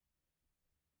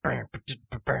Married to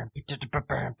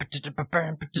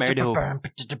who?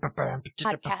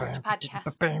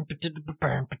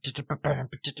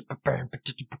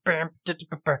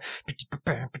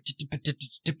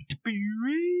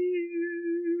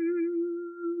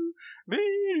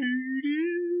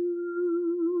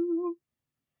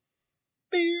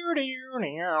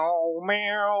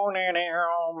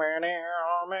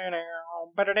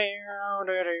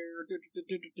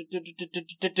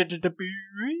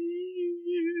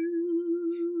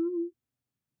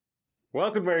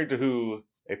 Welcome, Married to Who,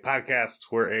 a podcast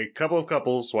where a couple of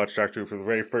couples watch Doctor Who for the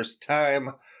very first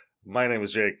time. My name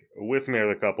is Jake. With me are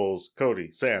the couples Cody,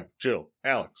 Sam, Jill,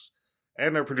 Alex,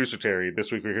 and our producer Terry.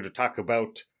 This week we're here to talk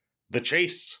about The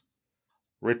Chase.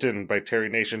 Written by Terry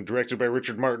Nation, directed by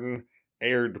Richard Martin,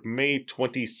 aired May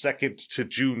 22nd to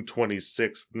June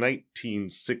 26th,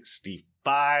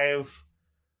 1965.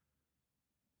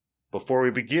 Before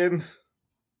we begin,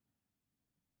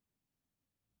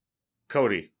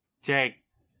 Cody. Jake.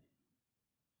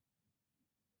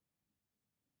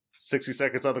 60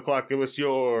 seconds on the clock. Give us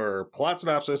your plot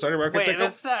synopsis. Wait,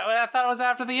 that's not, I thought it was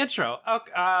after the intro.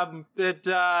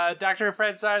 Doctor and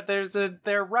friends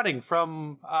they're running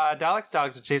from Daleks.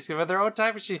 Dogs are chasing them at their own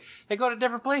time machine. They go to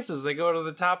different places. They go to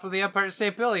the top of the Empire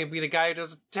State Building and meet a guy who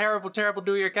does a terrible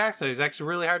New York accent. He's actually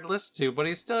really hard to listen to, but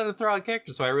he's still an enthralling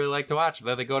character, so I really like to watch him.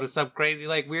 Then they go to some crazy,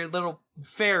 weird little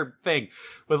fair thing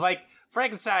with,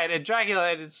 Frankenstein and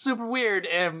Dracula, and it's super weird,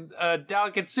 and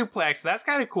Dalek gets suplexed. That's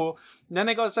kind of cool. And then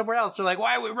they go somewhere else. They're like,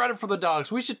 why are we running from the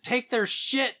dogs? We should take their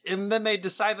shit. And then they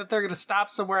decide that they're going to stop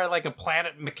somewhere at a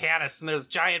planet Mechanus, and there's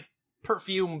giant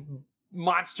perfume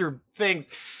monster things.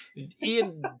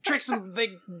 Ian tricks them.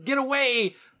 They get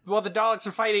away while the Daleks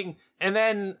are fighting, and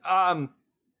then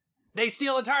they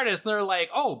steal a TARDIS, and they're like,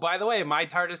 oh, by the way, my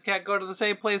TARDIS can't go to the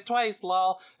same place twice,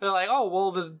 lol. They're like, oh,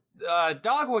 well, the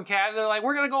Dalek one can. And they're like,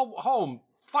 we're going to go home.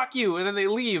 Fuck you. And then they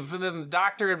leave. And then the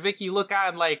Doctor and Vicky look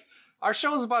on like, our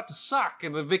show's about to suck.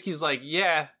 And then Vicky's like,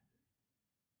 yeah.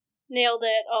 Nailed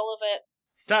it. All of it.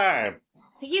 Time. I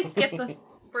think you skipped the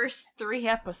first 3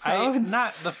 episodes.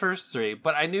 Not the first 3,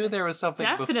 but I knew there was something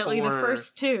Definitely before. The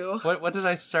first 2. What did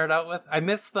I start out with? I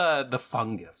missed the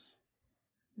fungus.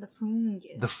 The fungus.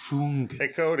 The fungus. Hey,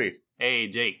 Cody. Hey,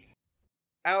 Jake.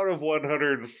 Out of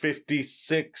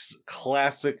 156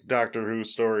 classic Doctor Who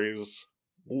stories,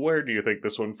 where do you think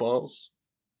this one falls?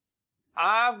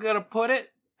 I'm going to put it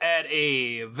at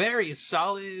a very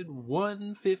solid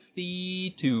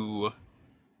 152.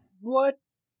 What?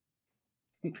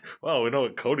 Well, we know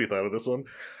what Cody thought of this one.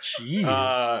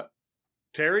 Jeez.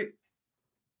 Terry?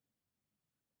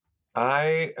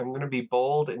 I am going to be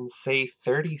bold and say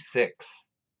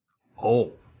 36.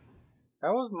 Oh.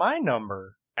 That was my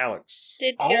number. Alex?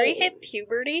 Did Terry hit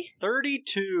puberty?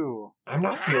 32. I'm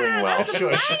not feeling well. That's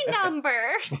my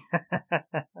number.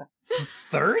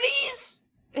 30s?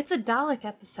 It's a Dalek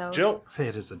episode. Jill?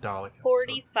 It is a Dalek episode.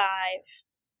 45.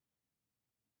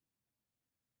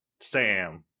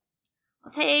 Sam?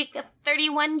 I'll take a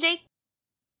 31, Jake.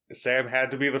 Sam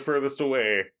had to be the furthest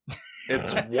away.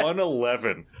 It's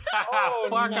 111.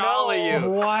 Fuck no. all of you.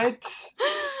 What?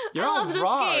 You're I all love this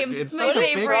wrong. game. It's my such a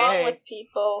big favorite. Wrong A. with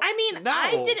people. I mean, No.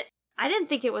 I didn't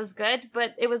think it was good,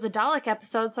 but it was a Dalek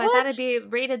episode, so I What? thought it'd be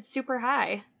rated super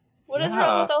high. What is Yeah.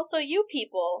 wrong with also you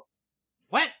people?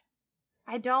 What?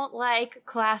 I don't like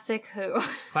classic Who.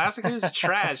 Classic Who's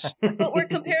trash. But we're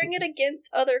comparing it against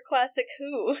other classic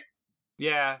Who.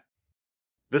 Yeah.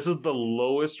 This is the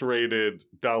lowest rated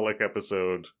Dalek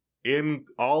episode in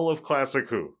all of Classic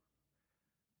Who.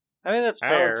 I mean, that's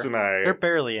fair. Alex and I, They're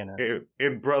barely in it.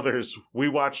 in Brothers, we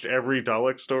watched every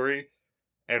Dalek story,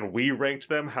 and we ranked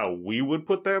them how we would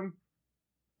put them.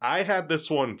 I had this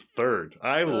one third.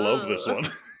 I love this Ugh.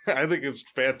 one. I think it's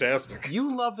fantastic.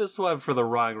 You love this one for the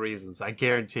wrong reasons. I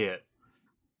guarantee it.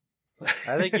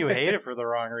 I think you hate it for the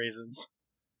wrong reasons.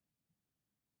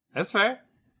 That's fair.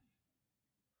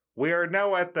 We are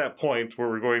now at that point where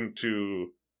we're going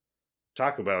to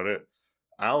talk about it.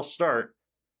 I'll start.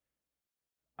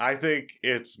 I think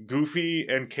it's goofy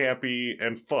and campy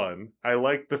and fun. I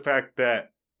like the fact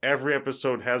that every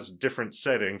episode has a different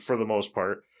setting for the most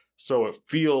part, so it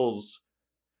feels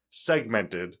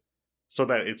segmented so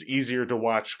that it's easier to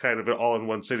watch kind of all in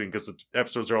one sitting because the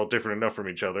episodes are all different enough from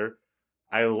each other.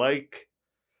 I like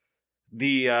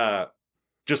the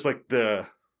just like the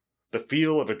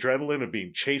feel of adrenaline of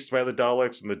being chased by the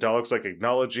Daleks, and the Daleks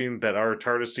acknowledging that our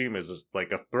TARDIS team is a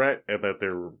threat and that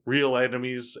they're real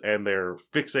enemies and they're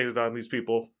fixated on these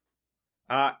people.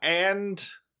 And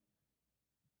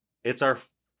it's our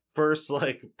first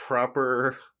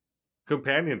proper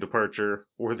companion departure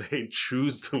where they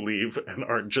choose to leave and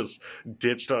aren't just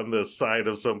ditched on the side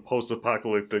of some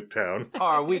post-apocalyptic town.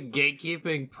 Are we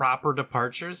gatekeeping proper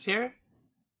departures here?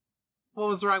 What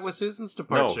was wrong with Susan's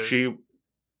departure? No, she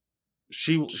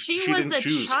She was didn't a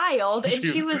choose. child, and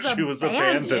she was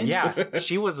abandoned. Yeah,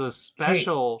 she was a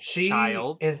special She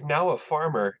child. is now a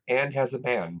farmer and has a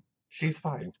man. She's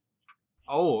fine.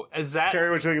 Oh, is that... Terry,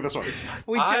 what do you think of this one?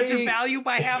 We judge a value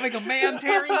by having a man,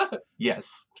 Terry?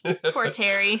 Yes. Poor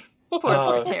Terry.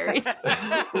 Poor Terry.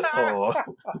 Oh.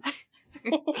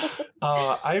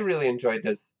 I really enjoyed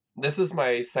this. This was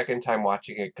my second time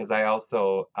watching it because I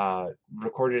also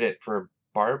recorded it for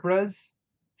Barbara's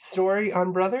story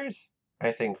on Brothers,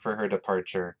 I think, for her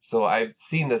departure. So I've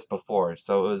seen this before,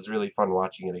 so it was really fun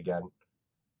watching it again.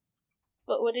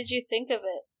 But what did you think of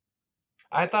it?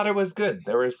 I thought it was good.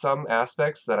 There were some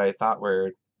aspects that I thought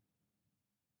were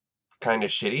kind of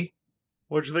shitty.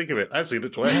 What'd you think of it? I've seen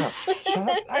it twice. Shut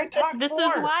up. I talked This more.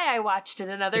 is why I watched it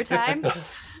another time.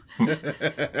 But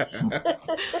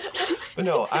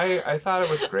no, I thought it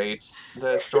was great.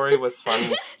 The story was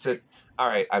fun to...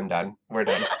 Alright, I'm done. We're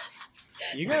done.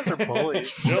 You guys are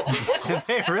bullies.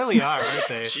 They really are, aren't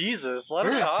they? Jesus, let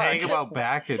We're him gonna talk. take him out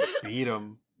back and beat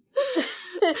him.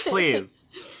 Please.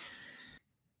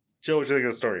 Joe, what do you think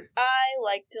of the story? I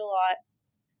liked it a lot.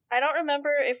 I don't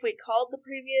remember if we called the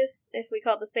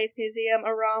Space Museum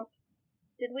a romp.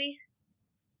 Did we?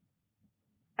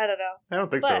 I don't know. I don't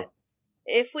think But so.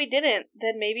 if we didn't,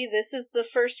 then maybe this is the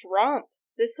first romp.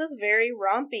 This was very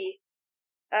rompy.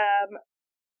 I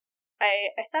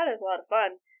thought it was a lot of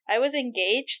fun. I was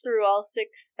engaged through all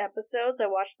 6 episodes. I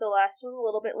watched the last one a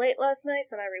little bit late last night,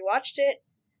 and I rewatched it.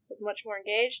 Was much more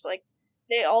engaged. Like,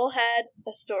 they all had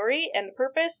a story and a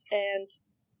purpose and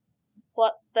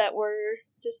plots that were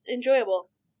just enjoyable.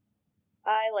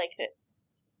 I liked it.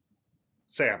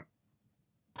 Sam.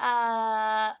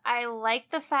 I like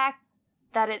the fact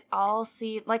that it all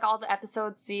seemed like all the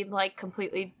episodes seemed like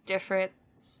completely different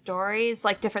stories,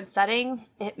 like different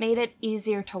settings. It made it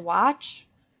easier to watch.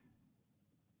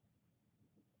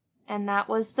 And that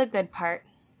was the good part.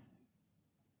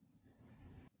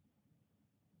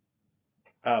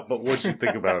 But what did you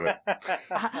think about it?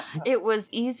 It was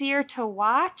easier to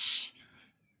watch,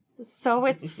 so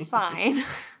it's fine. It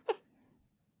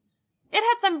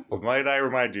had some. Well, might I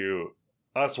remind you,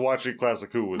 us watching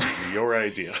Classic Who was your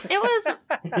idea. It was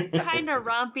kind of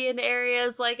rompy in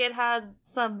areas. Like, it had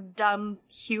some dumb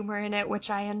humor in it, which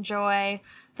I enjoy.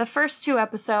 The first 2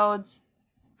 episodes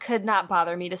could not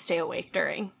bother me to stay awake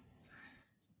during.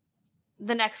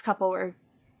 The next couple were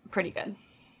pretty good.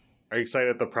 Are you excited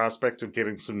at the prospect of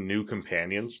getting some new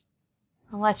companions?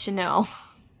 I'll let you know.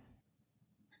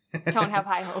 Don't have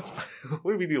high hopes. What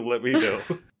do you mean you let me know?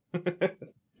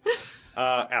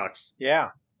 Alex.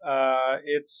 Yeah. I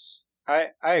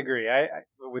agree. I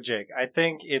with Jake. I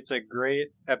think it's a great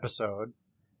episode.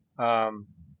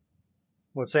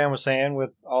 What Sam was saying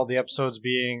with all the episodes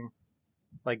being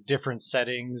like different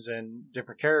settings and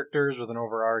different characters with an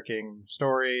overarching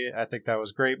story, I think that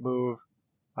was a great move.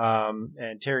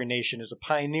 And Terry Nation is a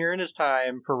pioneer in his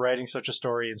time for writing such a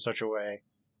story in such a way.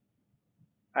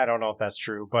 I don't know if that's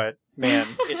true, but man,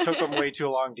 it took him way too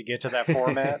long to get to that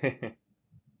format.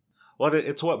 Well,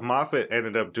 it's what Moffat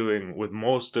ended up doing with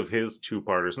most of his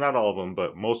 2-parters. Not all of them,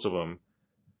 but most of them.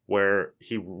 Where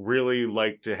he really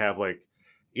liked to have, like,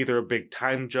 either a big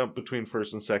time jump between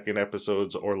first and second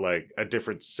episodes or, like, a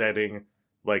different setting.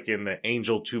 Like in the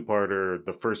Angel 2-parter,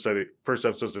 the first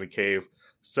episode's in a cave,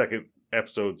 second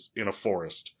episodes in a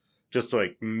forest. Just to,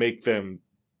 like, make them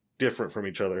different from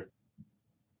each other.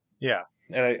 Yeah.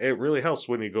 And it really helps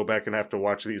when you go back and have to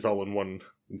watch these all in one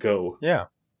go. Yeah.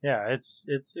 Yeah, it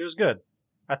was good.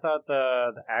 I thought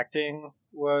the acting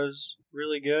was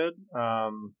really good.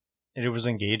 And it was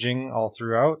engaging all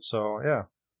throughout, so yeah.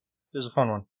 It was a fun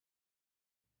one.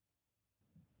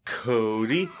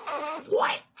 Cody.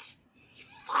 What? You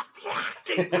thought the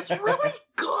acting was really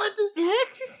good? Did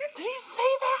he say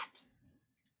that?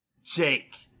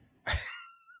 Jake.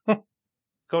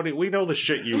 Cody, we know the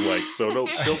shit you like, so don't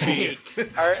be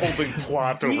holding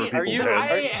plot over people's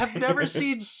heads. I have never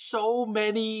seen so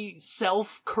many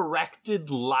self-corrected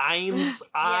lines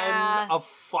Yeah. on a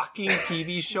fucking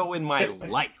TV show in my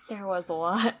life. There was a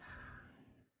lot.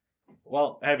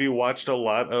 Well, have you watched a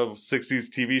lot of 60s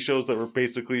TV shows that were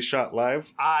basically shot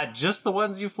live? Just the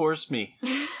ones you forced me.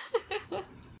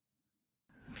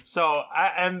 So,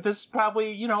 and this is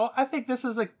probably, I think this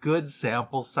is a good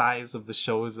sample size of the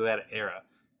shows of that era.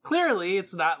 Clearly,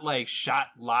 it's not like shot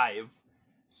live.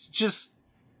 It's just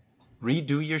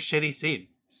redo your shitty scene.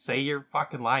 Say your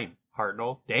fucking line,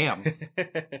 Hartnell. Damn.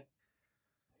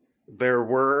 there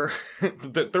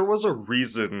was a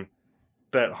reason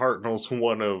that Hartnell's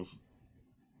one of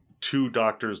 2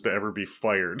 doctors to ever be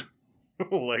fired.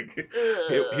 Like,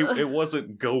 it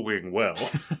wasn't going well.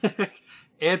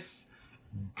 It's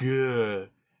good.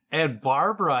 And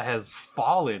Barbara has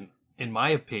fallen, in my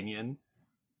opinion.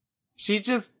 She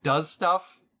just does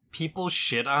stuff, people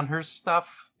shit on her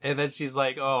stuff, and then she's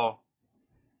like, oh,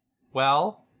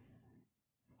 well,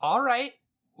 all right,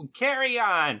 carry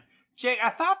on. Jake, I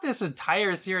thought this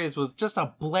entire series was just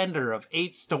a blender of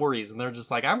 8 stories, and they're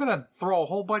just like, I'm gonna throw a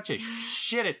whole bunch of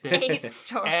shit at this. 8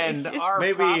 stories. And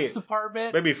our props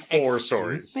department... Maybe 4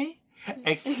 stories.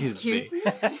 Excuse me?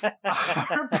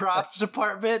 Our props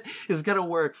department is gonna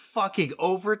work fucking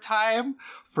overtime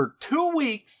for 2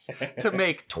 weeks to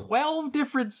make 12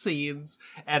 different scenes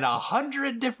and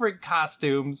 100 different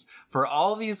costumes for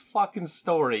all these fucking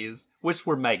stories, which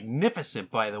were magnificent,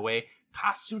 by the way.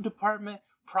 Costume department,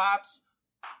 props.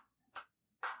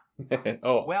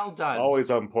 Oh, well done.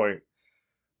 Always on point.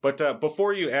 But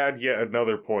before you add yet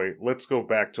another point, let's go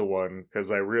back to one, because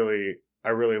I really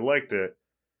liked it.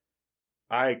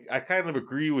 I kind of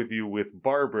agree with you with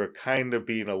Barbara kind of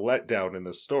being a letdown in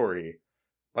the story,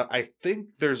 but I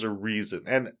think there's a reason,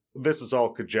 and this is all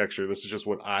conjecture, this is just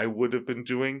what I would have been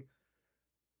doing.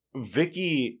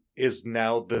 Vicky is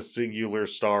now the singular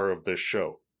star of this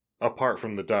show, apart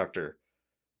from the Doctor.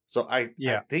 So I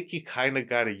think you kind of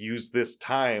got to use this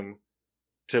time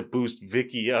to boost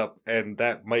Vicky up, and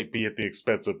that might be at the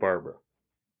expense of Barbara.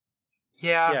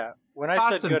 Yeah. When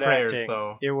I said good acting,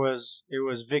 though, it was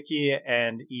Vicky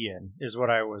and Ian is what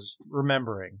I was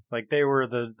remembering. Like they were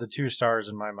the 2 stars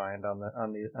in my mind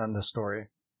on the story.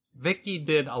 Vicky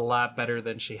did a lot better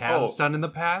than she has done in the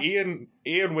past. Ian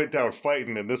went down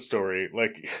fighting in this story.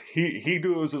 Like he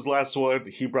knew it was his last one.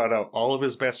 He brought out all of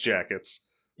his best jackets.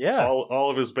 Yeah.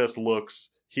 All of his best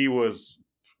looks. He was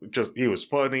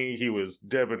funny, he was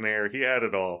debonair, he had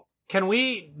it all. Can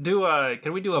we do a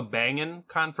bangin'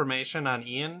 confirmation on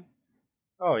Ian?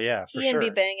 Oh yeah, for Ian sure. be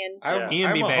banging. I'm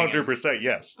 100%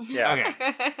 yes. Yeah. Okay.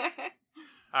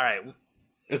 All right.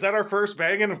 Is that our first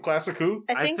bangin' of Classic Who?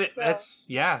 I think so. That's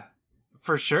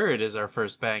for sure. It is our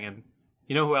first bangin'.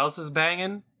 You know who else is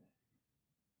bangin'?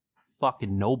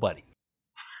 Fucking nobody.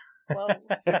 Well,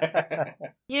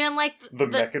 You didn't like the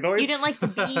Mechanoids? You didn't like the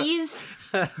bees?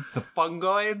 The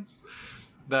fungoids?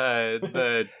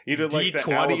 The You didn't like the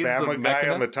D20s Alabama of guy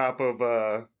on the Mechanus? top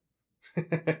of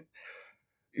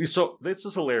So this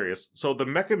is hilarious. So the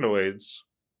Mechanoids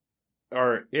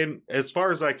are, in as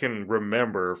far as I can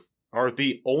remember, are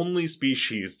the only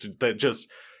species that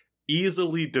just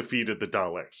easily defeated the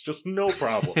Daleks. Just no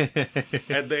problem.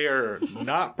 And they are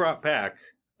not brought back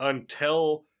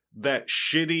until that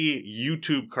shitty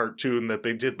YouTube cartoon that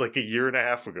they did like a year and a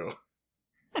half ago.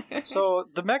 So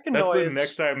the Mechanoids. That's the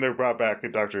next time they're brought back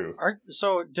in Doctor Who.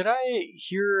 So did I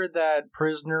hear that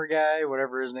prisoner guy,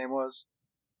 whatever his name was,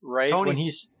 right? Tony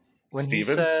He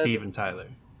said, Steven Tyler.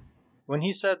 When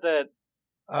he said that,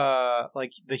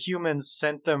 like the humans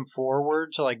sent them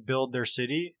forward to like build their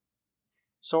city.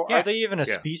 So are they even a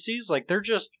species? Like they're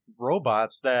just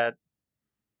robots that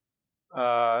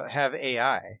have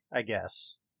AI, I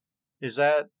guess. Is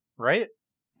that right?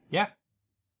 Yeah.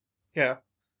 Yeah.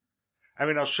 I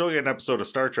mean, I'll show you an episode of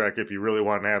Star Trek if you really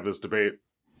want to have this debate.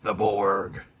 The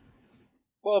Borg.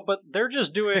 Well, but they're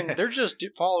just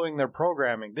following their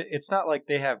programming. It's not like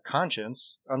they have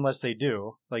conscience, unless they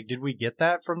do. Like, did we get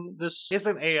that from this?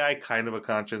 Isn't AI kind of a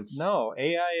conscience? No,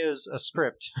 AI is a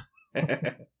script.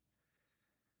 But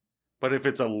if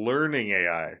it's a learning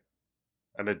AI,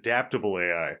 an adaptable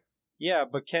AI. Yeah,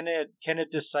 but can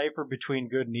it decipher between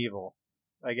good and evil?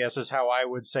 I guess is how I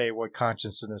would say what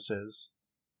consciousness is.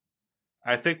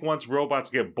 I think once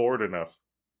robots get bored enough.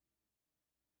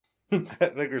 I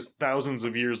think there's thousands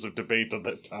of years of debate on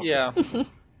that topic. Yeah. The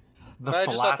I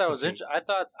just thought that was philosophy. interesting.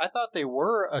 I thought they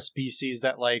were a species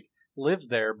that like lived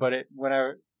there, but when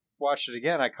I watched it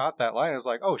again, I caught that line. I was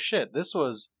like, oh shit, this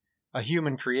was a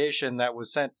human creation that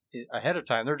was sent ahead of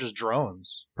time. They're just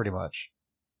drones, pretty much.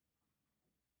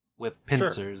 With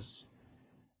pincers.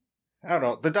 I don't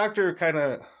know. The Doctor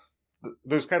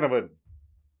there's kind of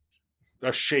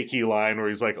a shaky line where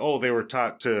he's like, oh, they were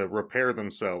taught to repair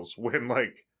themselves, when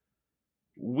like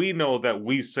we know that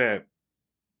we sent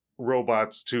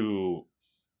robots to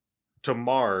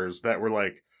Mars that were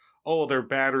like, oh, their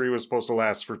battery was supposed to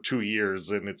last for 2 years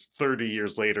and it's 30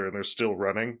 years later and they're still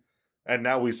running, and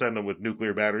now we send them with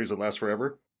nuclear batteries that last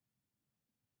forever.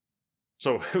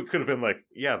 So it could have been like,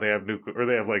 yeah, they have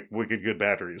they have like wicked good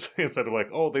batteries, instead of like,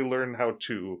 oh, they learn how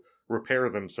to repair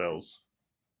themselves.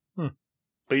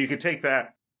 But you could take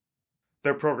that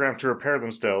they're programmed to repair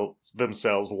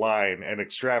themselves line and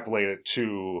extrapolate it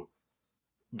to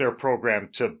they're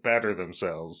programmed to better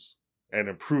themselves and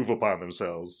improve upon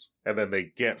themselves. And then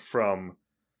they get from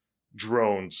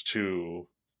drones to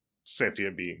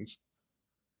sentient beings.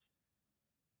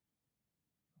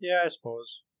 Yeah, I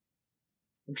suppose.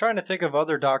 I'm trying to think of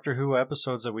other Doctor Who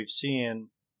episodes that we've seen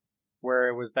where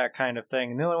it was that kind of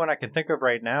thing. And the only one I can think of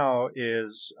right now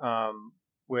is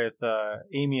with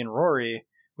Amy and Rory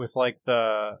with like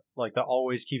the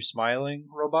always keep smiling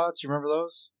robots. You remember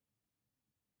those?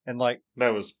 And like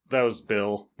that was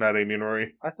Bill, not Amy and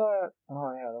Rory. I thought,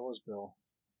 oh yeah, that was Bill.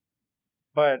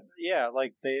 But yeah,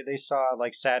 like they saw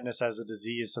like sadness as a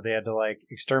disease, so they had to like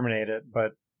exterminate it.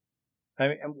 But I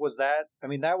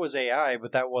mean, that was AI,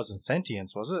 but that wasn't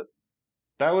sentience, was it?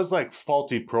 That was like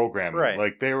faulty programming. Right.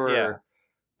 Like they were,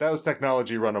 that was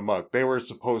technology run amok. They were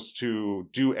supposed to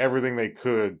do everything they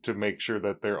could to make sure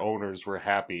that their owners were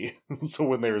happy. So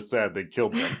when they were sad, they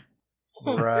killed them.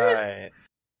 Right.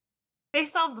 They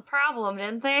solved the problem,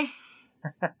 didn't they?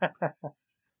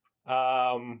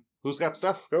 Who's got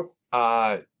stuff? Go.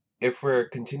 If we're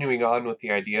continuing on with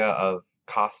the idea of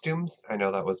costumes, I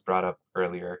know that was brought up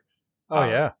earlier. Oh,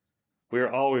 yeah. We're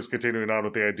always continuing on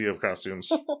with the idea of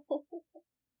costumes.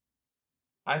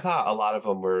 I thought a lot of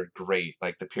them were great.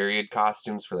 Like the period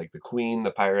costumes for like the Queen,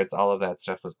 the pirates, all of that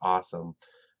stuff was awesome.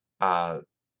 The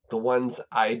ones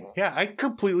I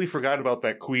completely forgot about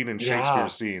that Queen and Shakespeare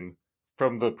scene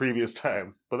from the previous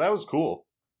time, but that was cool.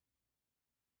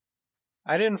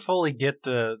 I didn't fully get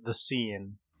the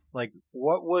scene. Like,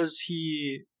 what was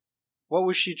she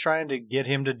trying to get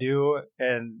him to do?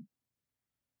 And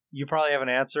you probably have an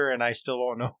answer, and I still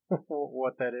don't know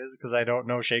what that is, because I don't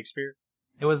know Shakespeare.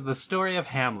 It was the story of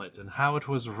Hamlet and how it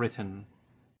was written.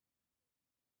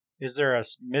 Is there a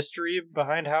mystery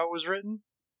behind how it was written?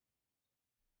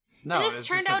 No, it just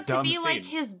turned out to be like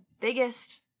his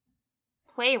biggest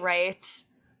playwright,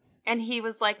 and he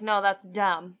was like, no, that's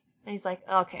dumb. And he's like,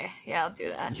 okay, yeah, I'll do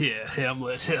that. Yeah,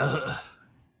 Hamlet. That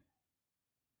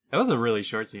was a really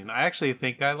short scene. I actually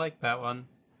think I liked that one.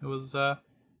 It was, The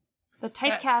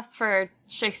typecast for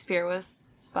Shakespeare was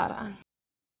spot on.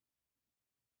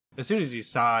 As soon as you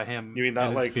saw him... You mean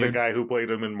not like the guy who played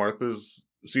him in Martha's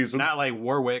season? Not like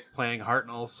Warwick playing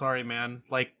Hartnell. Sorry, man.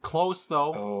 Like, close,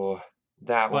 though. Oh,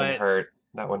 that one hurt.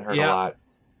 That one hurt a lot.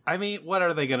 I mean, what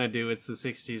are they gonna do? It's the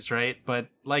 60s, right? But,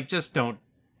 like, just don't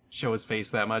show his face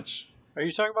that much. Are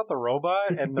you talking about the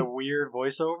robot and the weird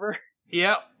voiceover?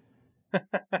 Yep.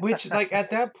 Which, like, at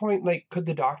that point, like, could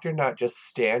the Doctor not just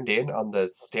stand in on the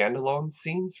standalone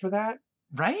scenes for that?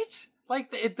 Right?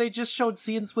 Like, they just showed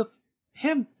scenes with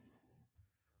him.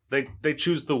 They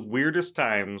choose the weirdest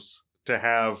times to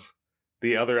have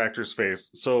the other actor's face.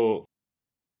 So,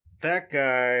 that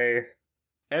guy,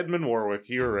 Edmund Warwick,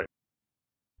 you're right.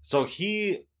 So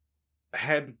he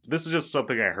had, this is just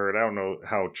something I heard, I don't know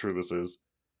how true this is.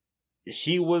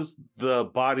 He was the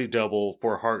body double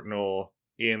for Hartnell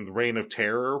in Reign of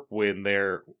Terror when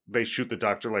they shoot the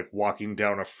Doctor like walking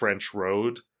down a French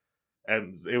road,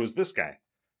 and it was this guy.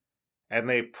 And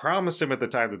they promised him at the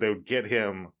time that they would get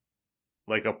him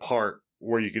like a part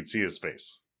where you could see his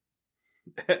face.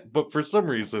 But for some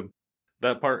reason,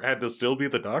 that part had to still be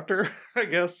the Doctor, I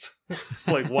guess.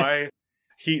 Like why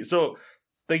so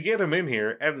they get him in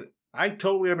here, and I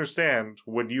totally understand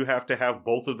when you have to have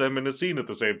both of them in a scene at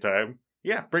the same time.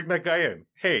 Yeah, bring that guy in.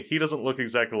 Hey, he doesn't look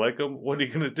exactly like him. What are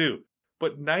you going to do?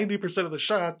 But 90% of the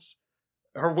shots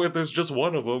are where there's just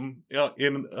one of them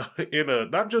in a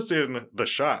not just in the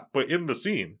shot, but in the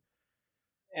scene.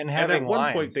 And having at one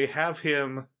lines. point they have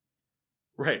him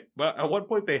right, but at one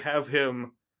point they have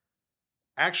him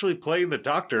actually playing the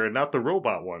Doctor and not the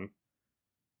robot one.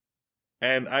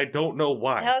 And I don't know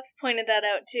why. Alex pointed that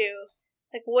out too.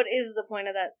 Like, what is the point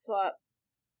of that swap?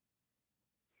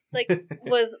 Like,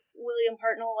 was William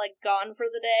Hartnell, like, gone for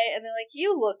the day? And they're like,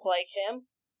 you look like him.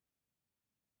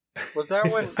 Was that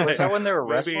when they were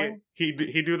wrestling? He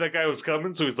knew that guy was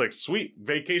coming, so he's like, sweet,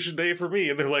 vacation day for me.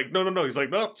 And they're like, no. He's like,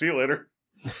 no, see you later.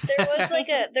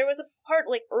 There was a part,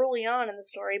 like, early on in the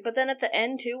story, but then at the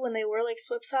end, too, when they were, like,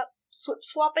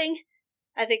 swapping,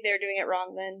 I think they were doing it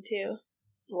wrong then, too.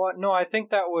 Well, no, I think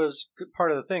that was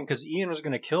part of the thing, because Ian was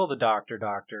going to kill the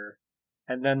Doctor,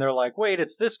 and then they're like, wait,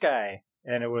 it's this guy.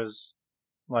 And it was,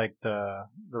 like, the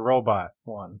robot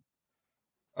one.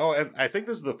 Oh, and I think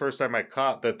this is the first time I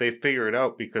caught that they figure it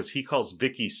out because he calls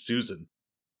Vicky Susan.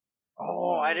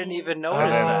 Oh, I didn't even notice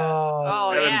then, that.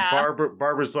 Oh, and yeah. then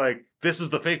Barbara's like, this is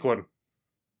the fake one.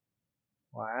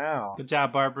 Wow. Good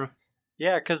job, Barbara.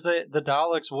 Yeah, because the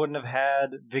Daleks wouldn't have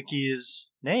had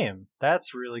Vicky's name.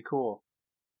 That's really cool.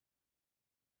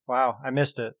 Wow, I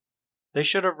missed it. They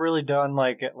should have really done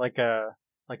like a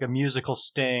musical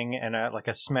sting and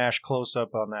a smash close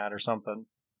up on that or something.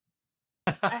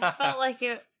 I felt like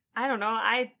it. I don't know.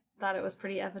 I thought it was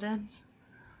pretty evident.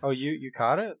 Oh, you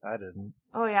caught it? I didn't.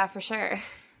 Oh yeah, for sure.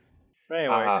 But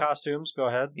anyway, costumes. Go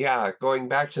ahead. Yeah, going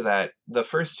back to that, the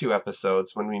first 2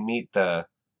 episodes when we meet the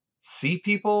sea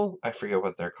people, I forget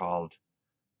what they're called.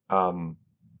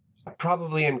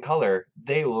 Probably in color,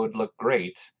 they would look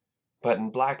great, but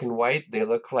in black and white, they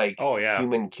look like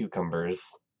human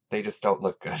cucumbers. They just don't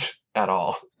look good at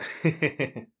all.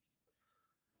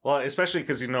 Well, especially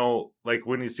because, like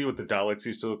when you see what the Daleks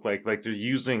used to look like they're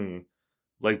using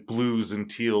like blues and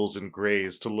teals and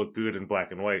grays to look good in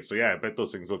black and white. So yeah, I bet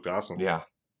those things looked awesome. Yeah.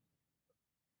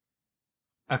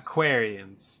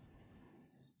 Aquarians.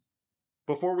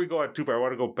 Before we go on too far, I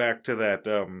want to go back to that,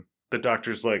 the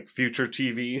Doctor's like future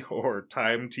TV or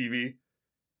time TV.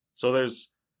 So there's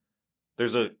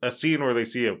a scene where they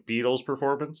see a Beatles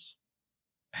performance,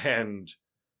 and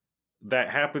that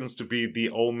happens to be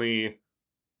the only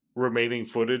remaining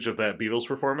footage of that Beatles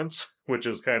performance, which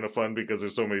is kind of fun because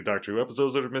there's so many Doctor Who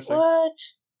episodes that are missing. What?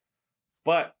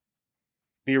 But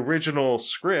the original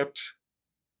script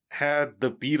had the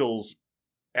Beatles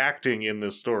acting in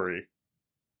this story.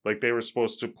 Like they were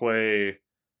supposed to play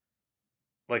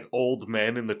like old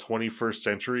men in the 21st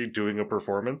century doing a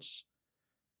performance.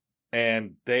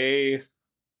 And they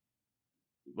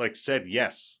like said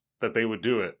yes, that they would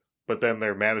do it. But then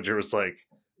their manager was like,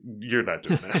 "You're not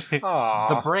doing that." Aww.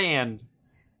 The brand.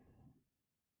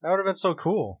 That would have been so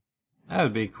cool. That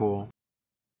would be cool.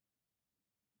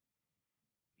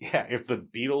 Yeah, if the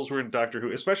Beatles were in Doctor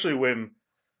Who, especially when,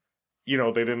 they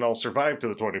didn't all survive to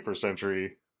the 21st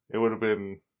century, it would have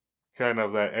been kind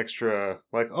of that extra,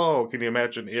 like, oh, can you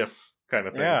imagine if kind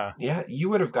of thing. Yeah. Yeah, you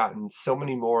would have gotten so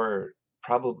many more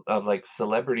probably of like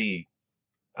celebrity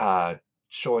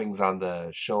showings on the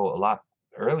show a lot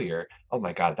earlier. Oh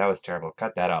my god, that was terrible.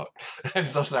 Cut that out. I'm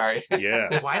so sorry.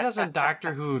 Yeah. Why doesn't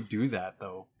Doctor Who do that,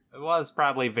 though? Well, it's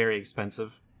probably very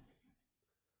expensive.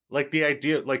 Like the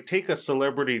idea, like take a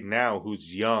celebrity now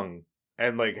who's young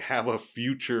and like have a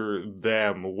future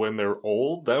them when they're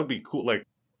old. That would be cool. Like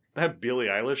have Billie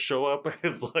Eilish show up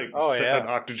as like an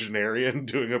octogenarian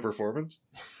doing a performance.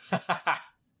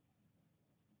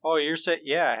 Oh, you're saying,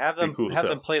 yeah, have them cool have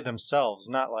them play themselves,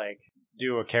 not like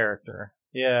do a character.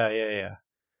 Yeah.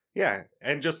 Yeah,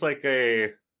 and just like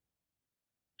a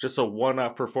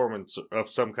one-off performance of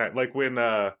some kind. Like when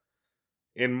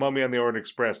in Mummy on the Orient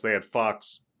Express, they had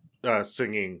Fox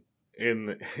singing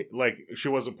in, like, she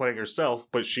wasn't playing herself,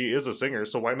 but she is a singer,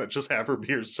 so why not just have her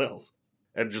be herself?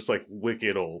 And just, like,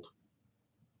 wicked old.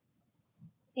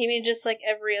 You mean just like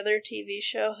every other TV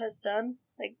show has done?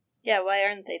 Like, yeah, why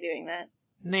aren't they doing that?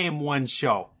 Name one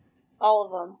show. All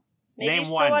of them. Maybe Name you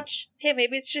still one. watch. Hey,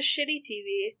 maybe it's just shitty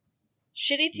TV.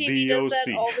 Shitty TV The does OC.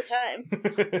 that all the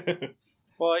time.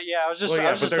 Well, yeah, I was just Well,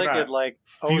 yeah, but they're thinking not like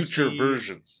Future OC,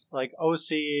 versions. like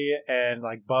OC and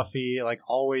like Buffy, like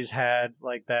always had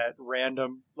like that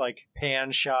random like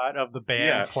pan shot of the band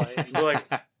Yeah. playing. They're like,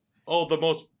 oh, the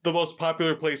most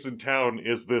popular place in town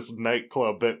is this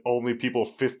nightclub that only people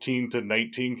 15 to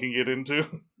 19 can get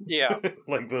into. Yeah.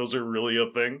 Like, those are really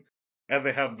a thing. And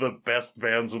they have the best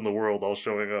bands in the world all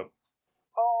showing up.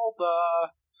 All the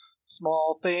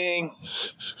small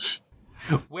things.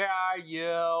 Where are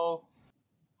you?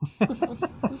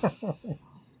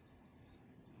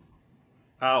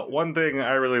 One thing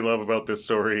I really love about this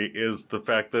story is the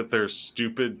fact that they're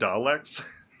stupid Daleks.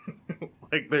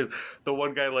 Like, the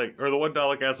one guy, like, or the one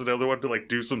Dalek asks another one to, like,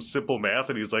 do some simple math,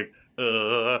 and he's like,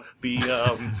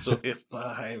 so if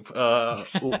 5,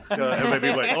 and then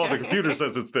he's like, oh, the computer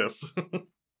says it's this.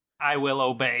 I will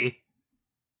obey.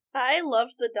 I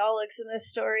loved the Daleks in this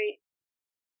story.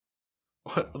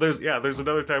 There's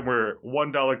another time where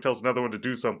one Dalek tells another one to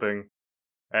do something,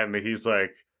 and he's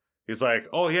like,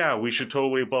 oh yeah, we should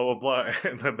totally blah blah blah,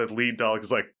 and then the lead Dalek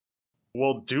is like,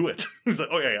 well, do it. He's like,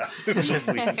 oh yeah. Just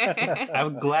leaves.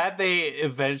 I'm glad they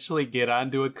eventually get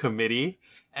onto a committee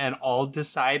and all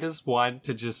decide as one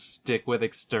to just stick with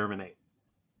exterminate.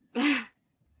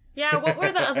 Yeah, what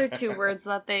were the other 2 words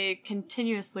that they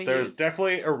continuously There's used?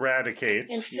 definitely eradicate.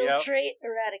 Infiltrate,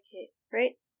 eradicate,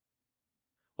 right?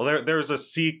 Well, there's a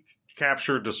seek,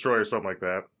 capture, destroy, or something like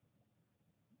that.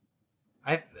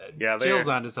 Jill's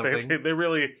onto something. They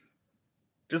really,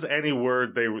 just any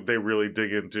word they really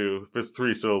dig into. If it's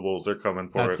 3 syllables, they're coming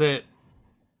for That's it.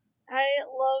 I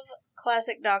love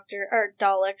classic Doctor or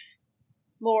Daleks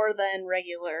more than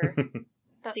regular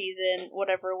season,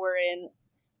 whatever we're in,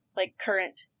 like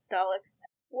current Daleks.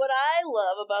 what I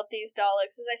love about these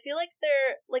Daleks is I feel like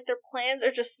their plans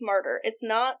are just smarter. It's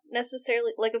not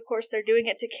necessarily like, of course they're doing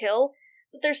it to kill,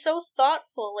 but they're so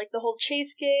thoughtful. Like the whole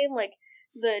chase game, like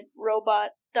the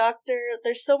robot doctor.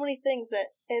 There's so many things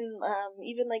that, and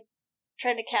even like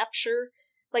trying to capture.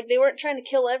 Like they weren't trying to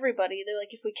kill everybody. They're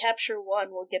like, if we capture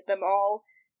one, we'll get them all,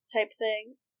 type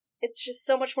thing. It's just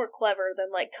so much more clever than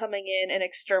like coming in and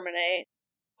exterminate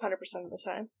 100% of the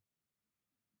time.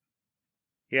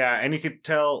 Yeah, and you could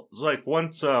tell, like,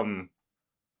 once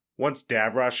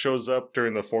Davros shows up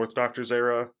during the Fourth Doctor's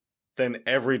era, then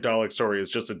every Dalek story is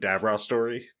just a Davros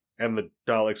story, and the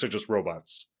Daleks are just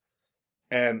robots.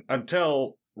 And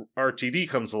until RTD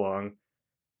comes along,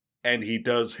 and he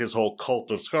does his whole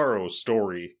Cult of Skaro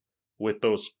story with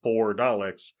those 4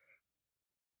 Daleks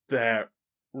that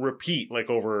repeat, like,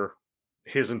 over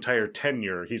his entire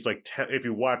tenure. He's like, if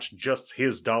you watch just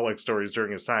his Dalek stories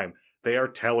during his time, they are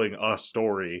telling a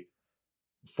story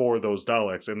for those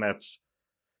Daleks, and that's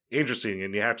interesting,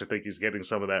 and you have to think he's getting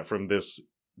some of that from this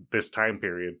time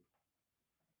period.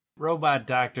 Robot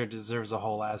Doctor deserves a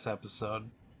whole ass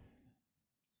episode.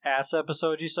 Ass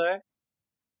episode, you say?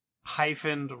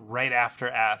 Hyphened right after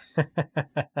ass.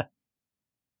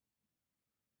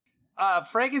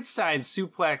 Frankenstein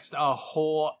suplexed a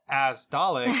whole ass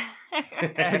Dalek,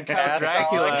 and Count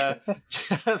Dracula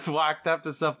just walked up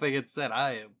to something and said,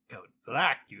 "I am Count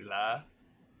Dracula."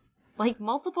 Like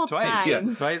multiple Twice. times. Yeah,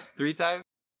 twice, 3 times.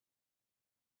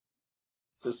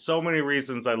 There's so many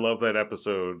reasons I love that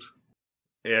episode.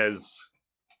 It's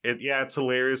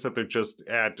hilarious that they're just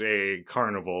at a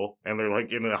carnival and they're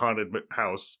like in a haunted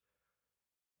house.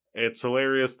 It's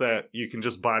hilarious that you can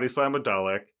just body slam a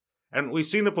Dalek. And we've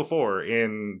seen it before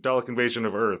in Dalek Invasion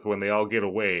of Earth when they all get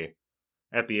away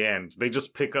at the end. They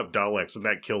just pick up Daleks and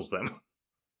that kills them.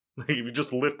 If you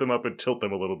just lift them up and tilt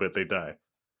them a little bit, they die.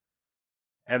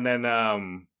 And then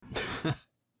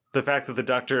the fact that the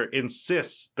Doctor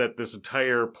insists that this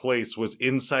entire place was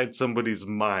inside somebody's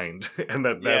mind and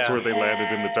that's where they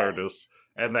landed in the TARDIS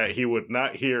and that he would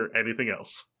not hear anything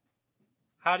else.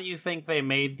 How do you think they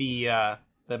made the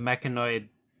mechanoid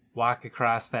walk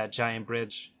across that giant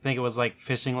bridge? Think it was like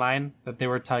fishing line that they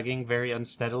were tugging very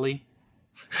unsteadily?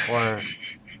 Or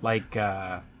like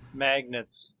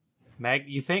Magnets.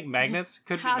 You think magnets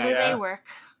could How be do magnets?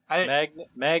 they work?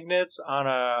 Magnets on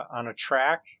a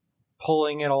track,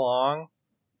 pulling it along.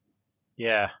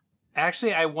 Yeah.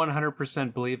 Actually, I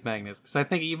 100% believe magnets, because I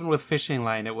think even with fishing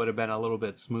line, it would have been a little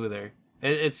bit smoother.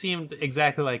 It seemed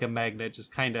exactly like a magnet,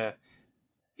 just kind of...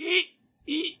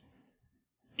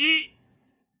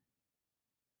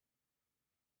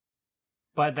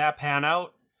 But that pan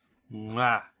out,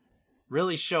 mwah,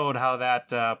 really showed how that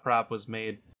prop was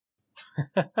made.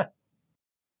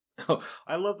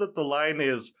 I love that the line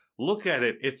is, "Look at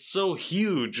it, it's so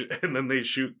huge," and then they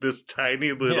shoot this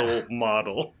tiny little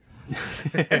model.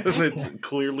 And it's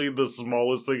clearly the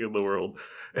smallest thing in the world.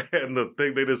 And the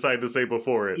thing they decide to say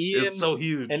before it is so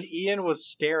huge. And Ian was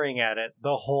staring at it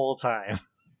the whole time.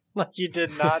 Like he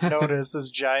did not notice this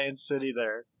giant city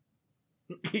there.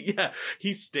 Yeah,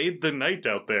 he stayed the night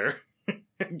out there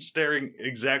and staring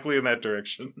exactly in that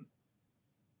direction.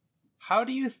 How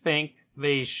do you think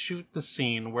they shoot the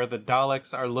scene where the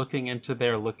Daleks are looking into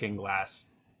their looking glass?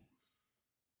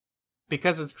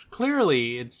 Because it's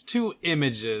 2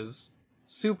 images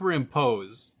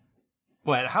superimposed.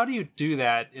 But how do you do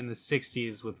that in the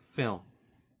 60s with film?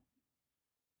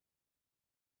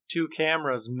 2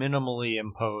 cameras minimally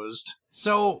imposed.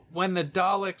 So when the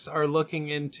Daleks are looking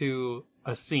into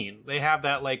a scene, they have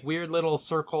that like weird little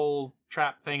circle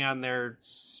trap thing on their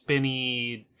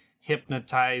spinny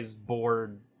hypnotized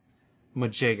board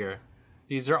majigger.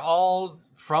 These are all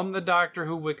from the Doctor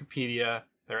Who Wikipedia.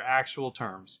 They're actual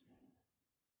terms.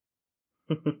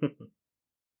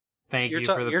 Thank you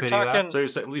for the pity of that. So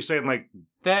you're saying like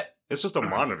That it's just a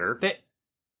monitor.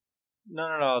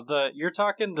 No. You're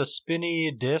talking the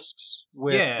spinny discs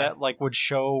with that like would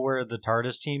show where the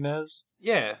TARDIS team is.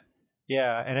 Yeah.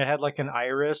 Yeah, and it had like an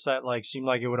iris that like seemed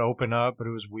like it would open up, but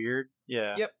it was weird.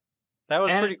 Yeah. Yep. That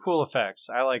was And- pretty cool effects.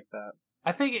 I like that.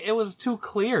 I think it was too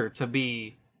clear to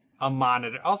be a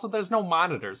monitor. Also, there's no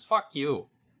monitors. Fuck you.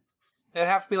 It'd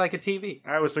have to be like a TV.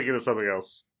 I was thinking of something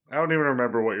else. I don't even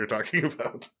remember what you're talking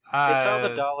about. It's how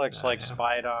the Daleks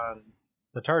spied on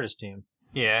the TARDIS team.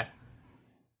 Yeah.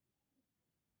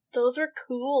 Those were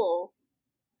cool.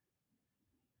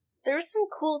 There was some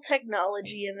cool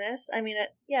technology in this. I mean,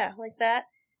 like that.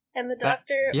 And the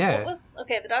Doctor... yeah.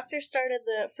 The Doctor started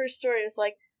the first story with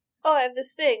like, oh, I have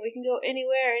this thing. We can go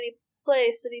anywhere, any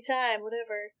place, anytime,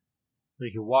 whatever.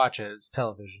 You can watch it. It's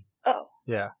television. Oh.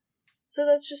 Yeah. So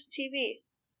that's just TV.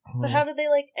 But how did they,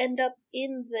 like, end up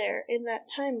in there in that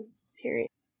time period?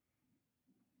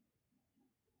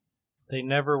 They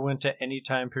never went to any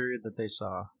time period that they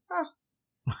saw. Huh.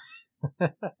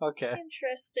 Okay.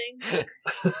 Interesting.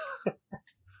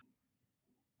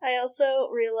 I also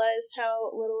realized how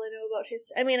little I know about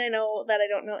history. I mean, I know that I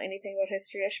don't know anything about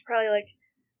history. I should probably, like,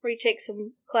 retake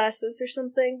some classes or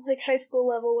something, like high school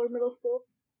level or middle school.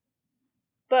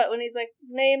 But when he's like,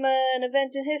 name an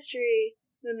event in history,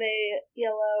 then they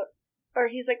yell out, or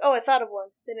he's like, oh, I thought of one.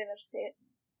 They didn't have to say it.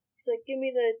 He's like, give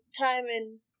me the time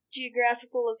and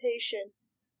geographical location.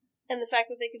 And the fact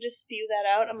that they could just spew that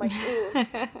out, I'm like, ooh,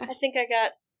 I think I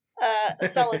got a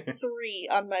solid 3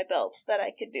 on my belt that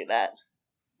I could do that.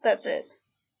 That's it.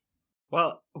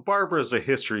 Well, Barbara's a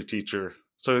history teacher,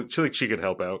 so she could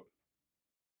help out.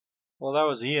 Well, that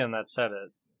was Ian that said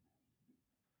it.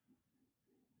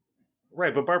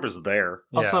 Right, but Barbara's there.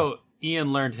 Also,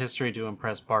 Ian learned history to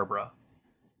impress Barbara.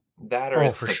 That or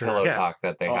it's for the sure. pillow Yeah. talk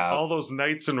that they have. All those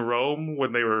nights in Rome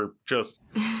when they were just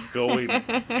going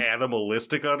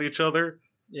animalistic on each other.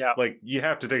 Yeah. Like, you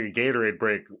have to take a Gatorade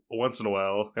break once in a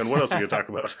while. And what else are you going to talk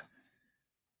about?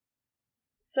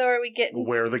 So are we getting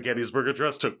Where the Gettysburg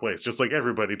Address took place, just like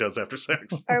everybody does after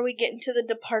sex. to the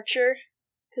departure?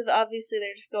 Because obviously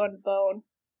they're just going to bone.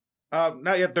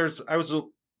 Not yet. I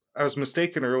was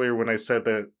mistaken earlier when I said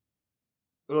that.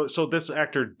 So this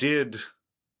actor did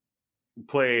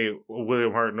play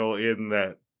William Hartnell in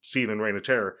that scene in Reign of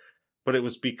Terror, but it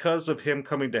was because of him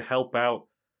coming to help out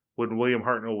when William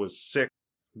Hartnell was sick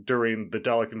during the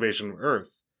Dalek invasion of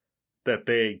Earth that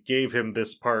they gave him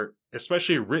this part,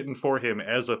 especially written for him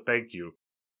as a thank you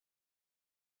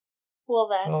Well,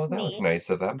 that's Oh, that neat. was nice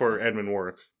of them. for Edmund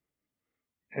Warwick.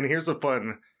 And here's a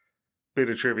fun bit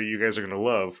of trivia you guys are going to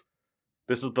love.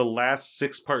 This is the last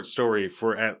 6-part story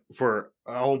for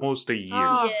almost a year.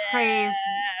 Oh, Yeah. praise.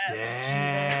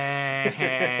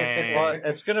 Dang. Well,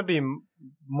 it's going to be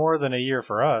more than a year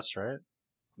for us, right?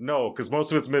 No, because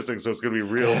most of it's missing, so it's going to be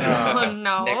real soon. Oh,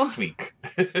 no. Next week.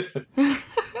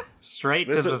 Straight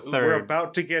to This the is- We're third.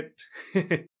 about to get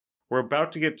we're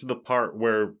about to get to the part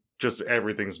where just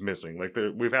everything's missing. Like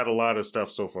we've had a lot of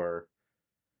stuff so far.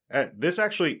 This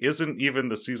actually isn't even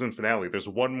the season finale. There's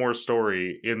one more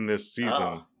story in this season.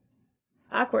 Oh.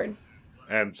 Awkward.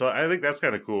 And so I think that's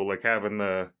kind of cool, like having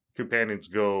the companions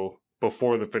go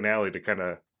before the finale to kind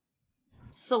of...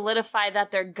 Solidify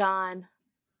that they're gone.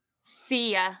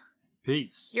 See ya.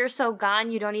 Peace. You're so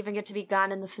gone, you don't even get to be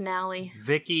gone in the finale.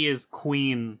 Vicky is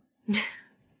queen.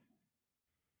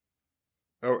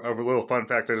 A little fun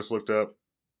fact I just looked up.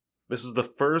 This is the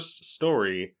first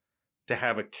story to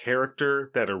have a character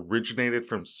that originated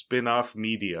from spin-off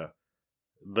media.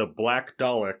 The Black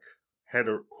Dalek,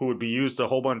 who would be used a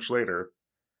whole bunch later,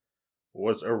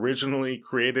 was originally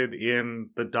created in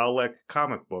the Dalek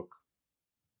comic book.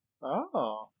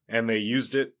 Oh. And they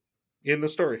used it in the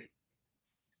story.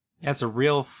 That's a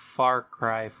real far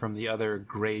cry from the other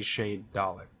gray shade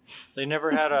Dalek. They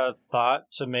never had a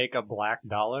thought to make a black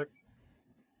Dalek?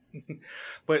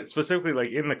 But specifically,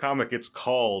 like, in the comic, it's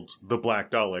called the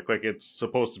Black Dalek. Like, it's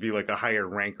supposed to be, like, a higher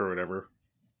rank or whatever.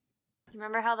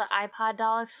 Remember how the iPod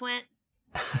Daleks went?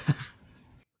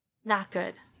 Not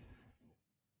good.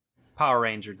 Power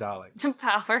Ranger Daleks.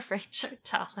 Power Ranger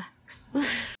Daleks.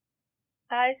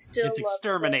 I still It's love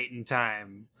exterminating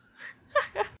time.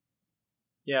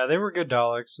 Yeah, they were good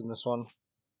Daleks in this one.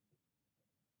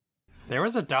 There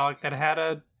was a Dalek that had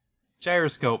a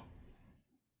gyroscope.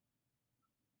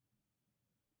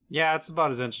 Yeah, it's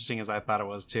about as interesting as I thought it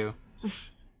was, too.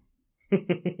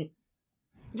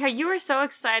 Yeah, you were so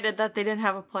excited that they didn't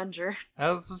have a plunger. That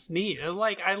was just neat.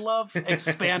 Like, I love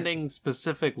expanding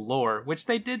specific lore, which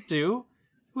they did do.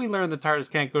 We learned the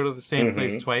TARDIS can't go to the same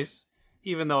place twice,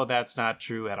 even though that's not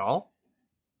true at all.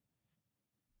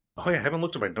 Oh, yeah, I haven't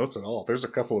looked at my notes at all. There's a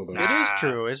couple of those. It is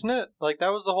true, isn't it? Like,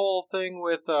 that was the whole thing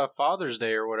with Father's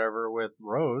Day or whatever with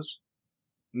Rose.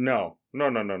 No.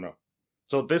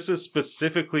 So this is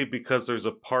specifically because there's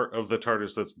a part of the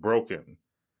TARDIS that's broken.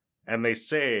 And they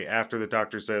say, after the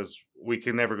Doctor says, we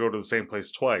can never go to the same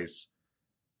place twice.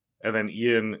 And then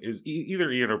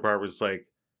either Ian or Barbara's like,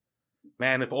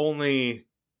 man, if only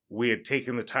we had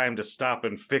taken the time to stop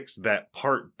and fix that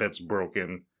part that's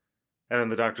broken. And then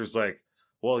the Doctor's like,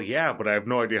 well, yeah, but I have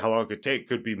no idea how long it could take.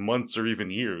 Could be months or even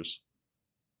years.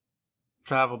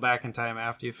 Travel back in time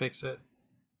after you fix it.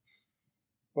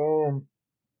 Boom.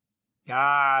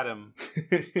 Got him.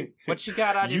 What you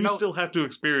got on your You notes? still have to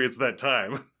experience that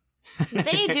time.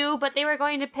 They do, but they were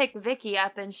going to pick Vicky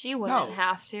up and she wouldn't No.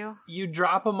 have to. You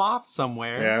drop him off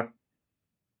somewhere. Yeah.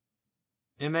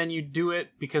 And then you do it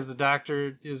because the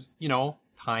Doctor is,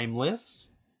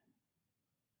 timeless.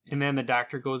 And then the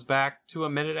doctor goes back to a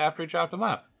minute after he dropped him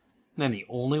off. And then the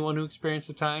only one who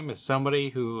experiences time is somebody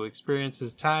who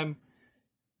experiences time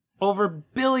over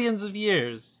billions of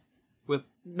years with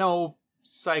no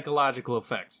psychological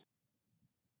effects.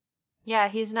 Yeah,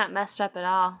 he's not messed up at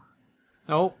all.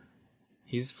 Nope.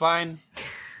 He's fine.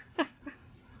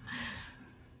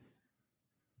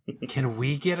 Can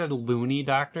we get a loony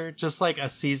doctor? Just like a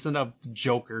season of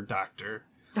Joker Doctor.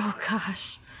 Oh,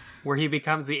 gosh. Where he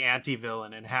becomes the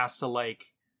anti-villain and has to, like,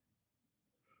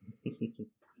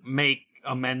 make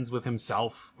amends with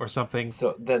himself or something.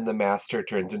 So then the master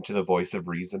turns into the voice of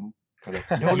reason. Kind of,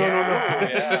 no.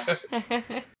 Yeah.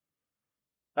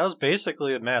 That was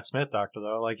basically a Matt Smith Doctor,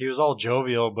 though. Like, he was all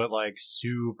jovial, but, like,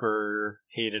 super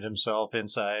hated himself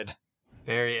inside.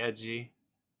 Very edgy.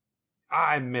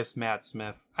 I miss Matt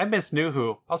Smith. I miss New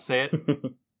Who. I'll say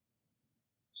it.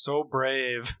 So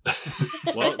brave.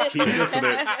 Well, keep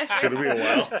listening. It's going to be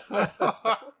a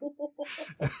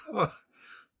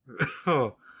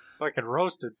while. Fucking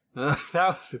roasted.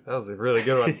 that was a really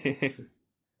good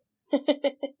one.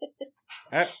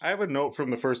 I have a note from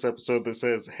the first episode that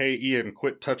says, "Hey, Ian,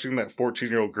 quit touching that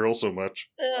 14-year-old girl so much."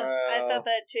 I thought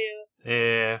that too.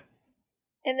 Yeah.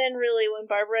 And then really, when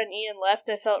Barbara and Ian left,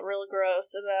 I felt real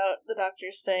gross about the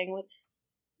doctor staying with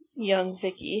young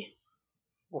Vicky.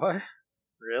 What?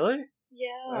 Really?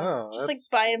 Yeah. Oh, just like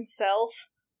by himself.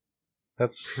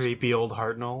 That's creepy old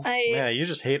Hartnell. Yeah, you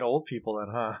just hate old people then,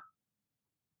 huh?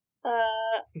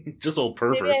 Just old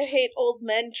perverts. Maybe I hate old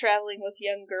men traveling with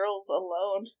young girls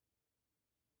alone.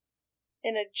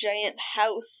 In a giant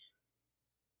house.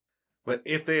 But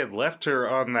if they had left her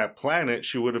on that planet,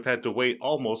 she would have had to wait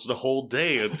almost a whole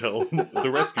day until the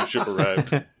rescue ship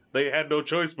arrived. They had no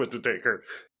choice but to take her.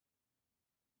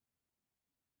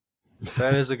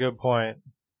 That is a good point.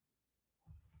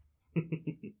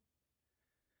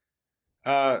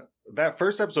 That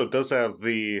first episode does have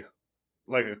a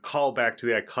callback to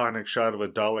the iconic shot of a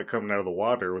Dalek coming out of the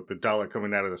water with the Dalek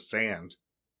coming out of the sand.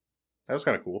 That was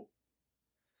kind of cool.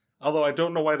 Although I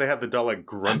don't know why they had the Dalek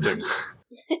grunting.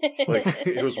 Like,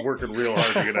 it was working real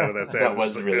hard to get out of that sand. That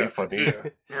was really funny.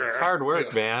 It's hard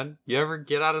work, man. You ever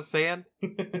get out of sand?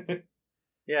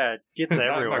 Yeah, it gets Not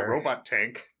in everywhere. my robot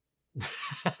tank.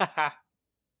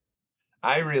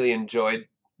 I really enjoyed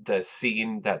the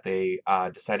scene that they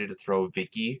decided to throw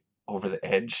Vicky over the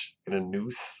edge in a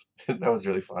noose. That was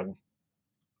really fun.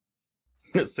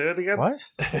 Say that again? What?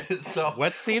 So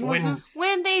What scene was this?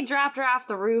 When they dropped her off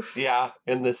the roof. yeah,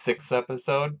 in the 6th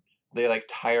episode, they like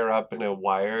tie her up in a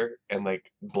wire and like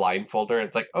blindfold her.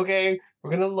 It's like, okay,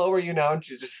 we're gonna lower you now, and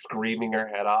she's just screaming her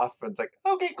head off. And it's like,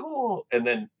 okay, cool. And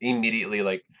then immediately,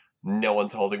 like, no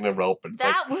one's holding the rope. And it's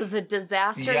That like, was a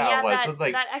disaster. Yeah, it was. that, It was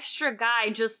like- that extra guy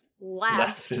just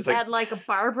left. It's like- and like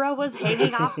Barbara was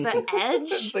hanging off the it's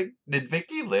edge. like, did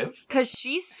Vicky live? Because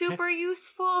she's super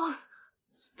useful.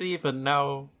 Stephen,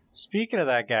 no. Speaking of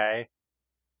that guy,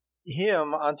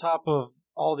 him on top of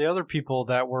all the other people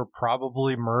that were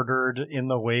probably murdered in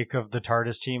the wake of the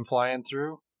TARDIS team flying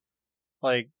through,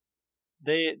 like,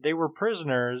 they were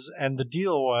prisoners, and the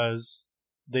deal was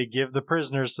they give the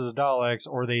prisoners to the Daleks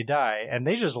or they die, and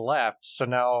they just left, so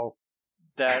now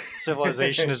that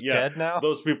civilization is Yeah, dead now?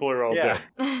 Those people are all Yeah.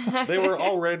 dead. They were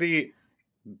already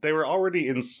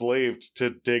enslaved to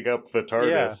dig up the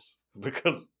TARDIS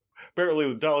because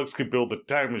apparently the Daleks could build a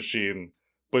time machine,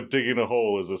 but digging a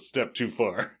hole is a step too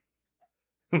far.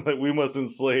 Like, we must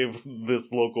enslave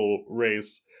this local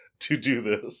race to do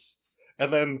this.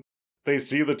 And then they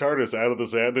see the TARDIS out of the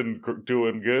sand and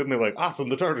doing good, and they're like, awesome,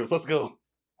 the TARDIS, let's go.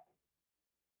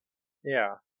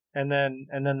 Yeah. And then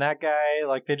that guy,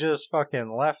 like, they just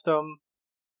fucking left him.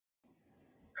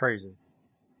 Crazy.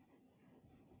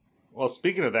 Well,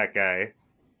 speaking of that guy,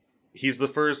 he's the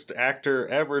first actor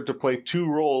ever to play 2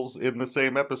 roles in the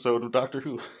same episode of Doctor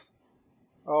Who.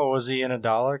 Oh, was he in a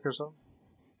Dalek or something?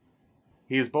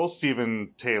 He's both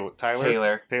Stephen Taylor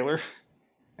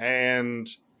and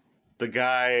the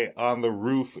guy on the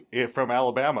roof from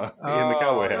Alabama in the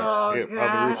cowboy hat. Oh, On the roof of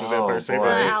gosh. Empire Oh, State boy. The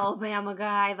Building. Alabama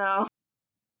guy, though.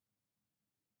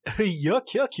 Yuck,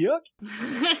 yuck, yuck.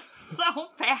 It's so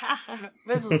bad.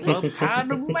 This is some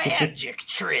kind of magic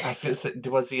trick. I was gonna say,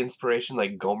 was the inspiration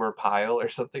like Gomer Pyle or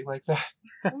something like that?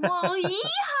 Well,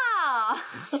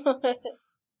 yeehaw!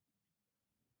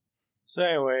 So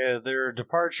anyway, their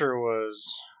departure was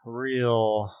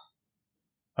real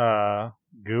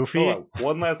goofy. Hold on.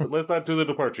 One last. Let's not do the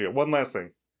departure yet. One last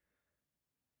thing.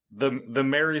 The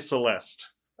Mary Celeste,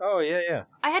 Oh yeah.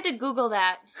 I had to Google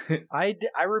that. I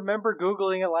remember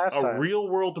Googling it last a time. real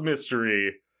world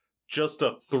mystery, just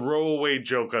a throwaway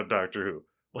joke on Doctor Who.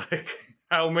 Like,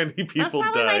 how many people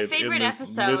probably my died in favorite this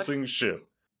episode. missing ship?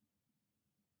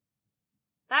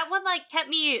 That one, like, kept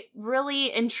me really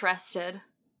interested.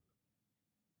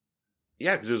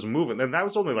 Yeah, because it was moving. And that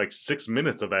was only like 6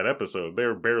 minutes of that episode. They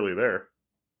were barely there.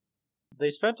 They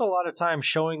spent a lot of time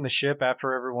showing the ship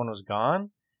after everyone was gone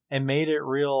and made it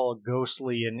real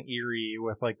ghostly and eerie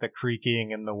with like the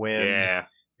creaking and the wind. Yeah.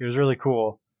 It was really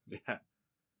cool. Yeah.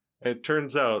 It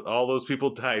turns out all those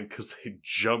people died because they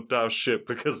jumped off ship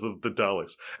because of the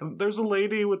Daleks. And there's a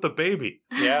lady with a baby.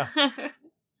 Yeah.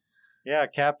 Yeah,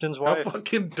 Captain's How wife.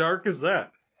 fucking dark is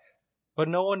that? But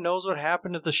no one knows what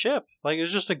happened to the ship. Like, it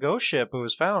was just a ghost ship. It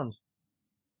was found.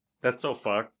 That's so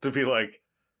fucked to be like,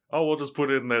 oh, we'll just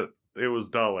put in that it was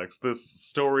Daleks. This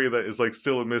story that is like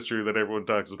still a mystery that everyone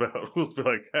talks about. We'll be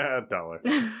like,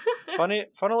 Daleks.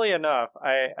 Funnily enough,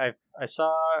 I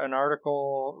saw an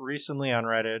article recently on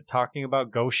Reddit talking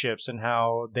about ghost ships and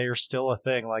how they're still a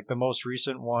thing. Like, the most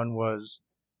recent one was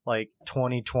like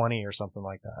 2020 or something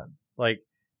like that. Like,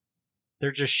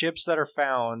 they're just ships that are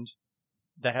found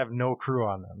that have no crew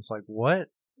on them. It's like, what?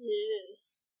 Yeah.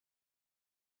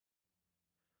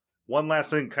 One last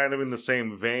thing, kind of in the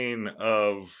same vein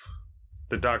of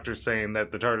the Doctor saying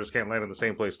that the TARDIS can't land in the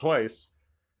same place twice,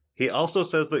 he also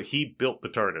says that he built the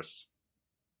TARDIS,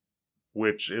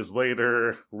 which is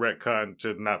later retconned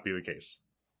to not be the case.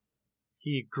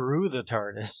 He grew the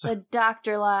TARDIS. The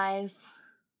Doctor lies.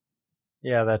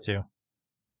 Yeah, that too.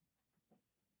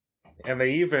 And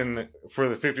they even, for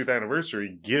the 50th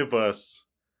anniversary, give us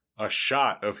a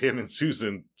shot of him and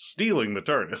Susan stealing the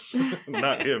TARDIS.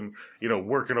 Not him,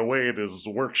 working away at his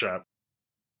workshop.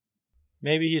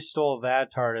 Maybe he stole that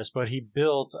TARDIS, but he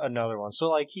built another one. So,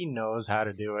 like, he knows how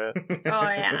to do it. Oh,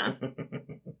 yeah.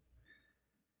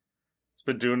 He's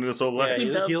been doing it his whole life. He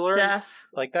he builds learned- stuff.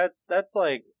 Like, that's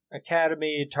like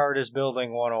Academy TARDIS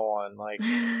Building 101. Like,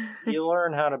 you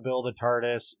learn how to build a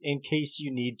TARDIS in case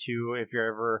you need to if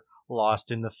you're ever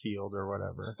lost in the field or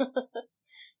whatever.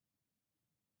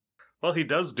 Well, he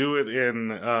does do it in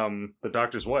The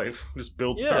Doctor's Wife. Just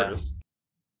builds Yeah. TARDIS.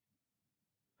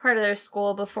 Part of their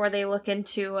school before they look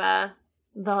into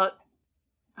the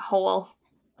hole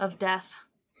of death.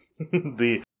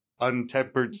 The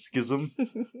untempered schism.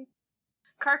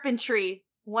 Carpentry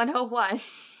 101.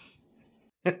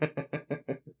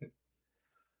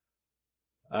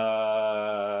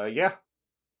 Yeah.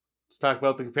 Let's talk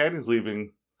about the companions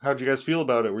leaving. How'd you guys feel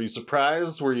about it? Were you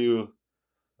surprised? Were you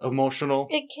emotional?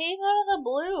 It came out of the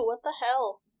blue. What the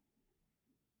hell?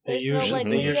 They There's no, usually, like, they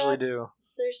lead usually up. do.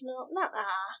 There's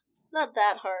not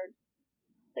that hard.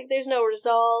 Like, there's no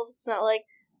resolve. It's not like,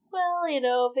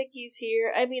 well, Vicky's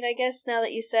here. I mean, I guess now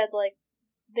that you said, like,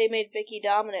 they made Vicky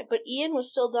dominant, but Ian was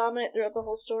still dominant throughout the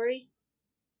whole story.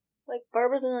 Like,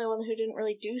 Barbara's the only one who didn't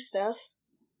really do stuff.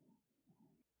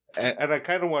 And I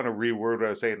kind of want to reword what I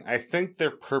was saying. I think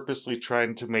they're purposely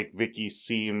trying to make Vicky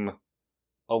seem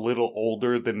a little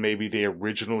older than maybe they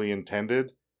originally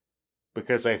intended.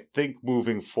 Because I think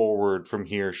moving forward from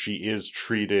here, she is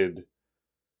treated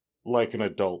like an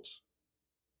adult.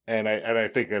 And I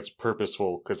think that's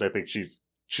purposeful, because I think she's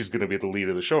going to be the lead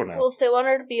of the show now. Well, if they want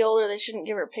her to be older, they shouldn't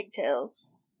give her pigtails.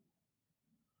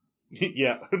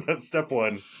 Yeah, that's step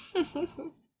one.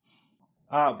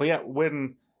 But yeah,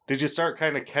 when did you start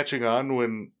kind of catching on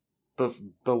when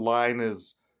the line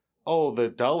is, oh, the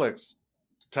Daleks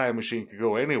time machine could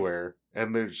go anywhere,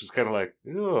 and they're just kind of like,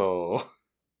 oh.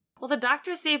 Well, the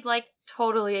Doctor seemed like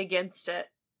totally against it.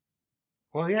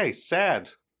 Well, yeah, he's sad.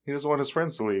 He doesn't want his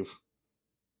friends to leave.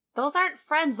 Those aren't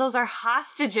friends, those are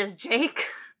hostages, Jake.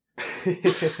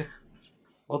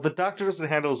 Well, the Doctor doesn't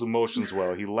handle his emotions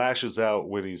well. He lashes out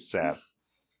when he's sad.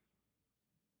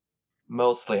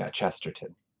 Mostly at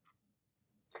Chesterton.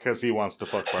 Because he wants to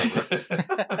fuck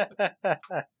Barbara.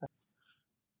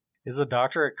 Is the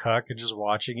Doctor a cuck and just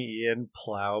watching Ian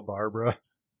plow Barbara?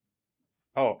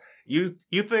 Oh, you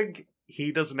think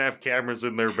he doesn't have cameras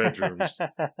in their bedrooms?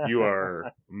 You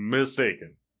are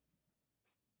mistaken.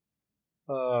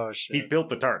 Oh, shit. He built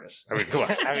the TARDIS. I mean, come on.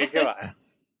 Come on.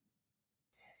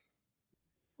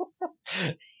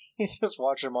 He's just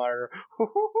watching a monitor.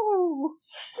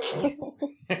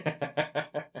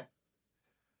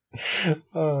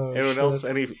 Oh, Anyone shit. else?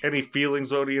 Any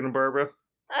feelings about Ian and Barbara?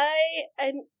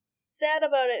 I'm sad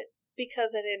about it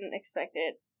because I didn't expect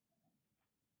it.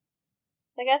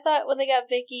 Like, I thought when they got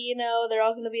Vicky, they're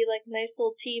all going to be like a nice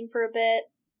little team for a bit,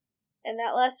 and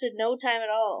that lasted no time at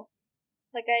all.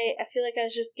 Like, I feel like I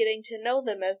was just getting to know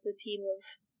them as the team of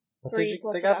But three they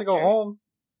plus a got to go Doctor. home.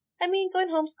 I mean, going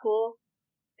home's cool.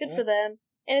 Good Yeah. for them.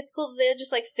 And it's cool that they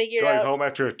just, like, figured Going out... home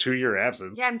after a 2-year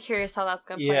absence. Yeah, I'm curious how that's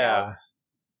gonna play Yeah,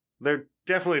 They're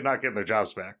definitely not getting their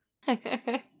jobs back. out.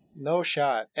 no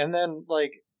shot. And then,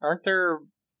 like, aren't there...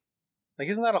 Like,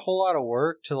 isn't that a whole lot of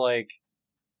work to, like,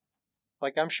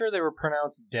 Like, I'm sure they were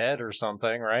pronounced dead or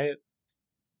something, right?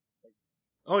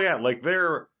 Oh yeah, like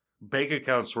their bank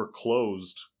accounts were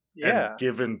closed Yeah. and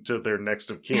given to their next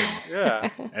of kin. Yeah.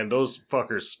 And those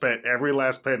fuckers spent every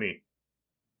last penny.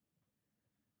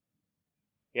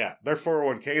 Yeah, their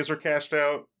 401ks were cashed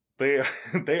out.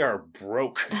 They are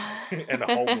broke and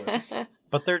homeless.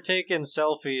 But they're taking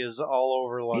selfies all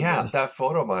over London. Yeah, that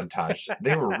photo montage.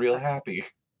 They were real happy.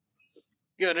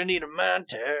 Gonna need a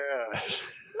montage.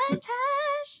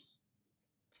 Montage.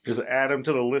 Just add them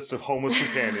to the list of homeless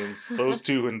companions. Those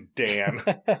two and Dan.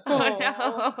 Oh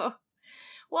no.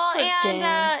 Well, Poor and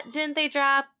Dan. didn't they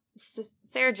drop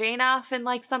Sarah Jane off in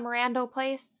like some rando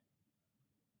place?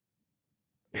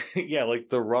 Yeah, like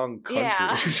the wrong country.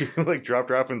 Yeah. She like dropped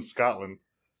her off in Scotland.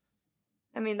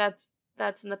 I mean, that's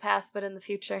in the past, but in the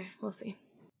future, we'll see.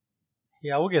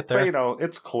 Yeah, we'll get But there. you know,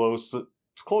 it's close.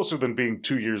 It's closer than being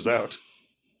 2 years out.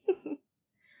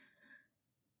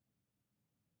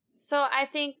 So I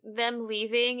think them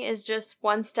leaving is just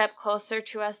one step closer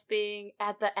to us being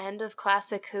at the end of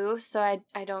Classic Who, so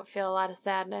I don't feel a lot of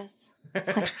sadness.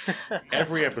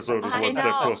 Every episode is I one step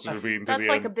know. closer to being to That's the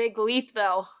like a end. big leap,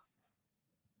 though.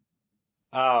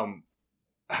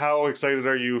 How excited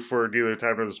are you for Neither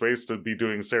Time Nor the Space to be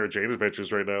doing Sarah Jane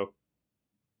Adventures right now?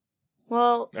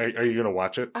 Well, Are you gonna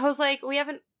watch it? I was like,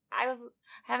 I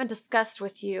haven't discussed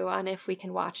with you on if we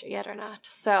can watch it yet or not.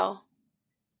 So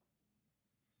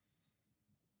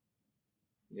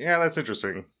Yeah, that's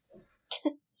interesting.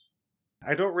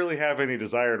 I don't really have any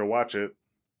desire to watch it.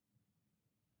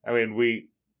 I mean,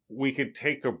 we could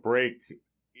take a break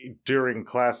during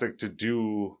Classic to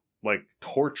do like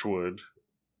Torchwood,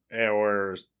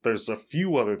 or there's a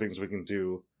few other things we can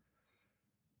do.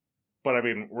 But I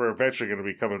mean, we're eventually going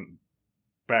to be coming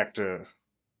back to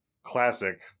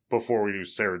Classic before we do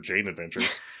Sarah Jane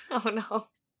Adventures. oh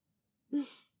no.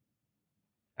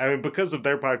 I mean, because of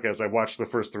their podcast, I've watched the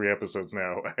first 3 episodes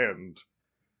now, and,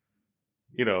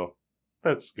 you know,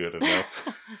 that's good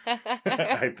enough,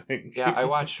 I think. Yeah, I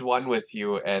watched one with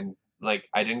you, and like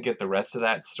I didn't get the rest of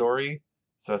that story,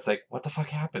 so it's like, what the fuck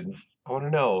happens? I want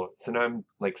to know. So now I'm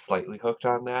like slightly hooked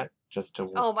on that, just to.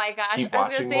 Oh my gosh. Keep I was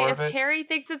watching gonna more say, of if it. Terry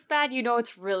thinks it's bad, you know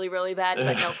it's really, really bad,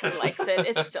 but nobody likes it.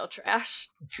 It's still trash.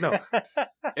 No,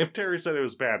 if Terry said it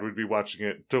was bad, we'd be watching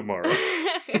it tomorrow.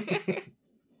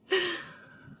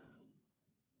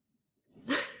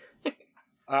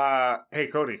 Hey,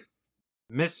 Cody,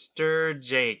 Mr.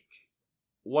 Jake.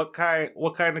 what kind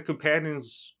of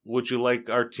companions would you like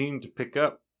our team to pick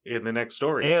up in the next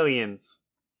story? Aliens.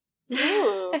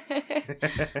 Ooh.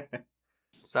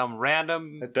 Some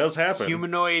random It does happen.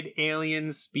 humanoid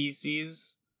alien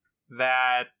species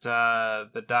that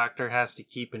the Doctor has to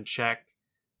keep in check,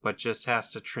 but just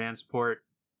has to transport,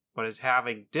 but is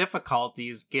having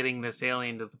difficulties getting this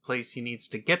alien to the place he needs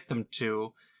to get them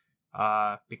to,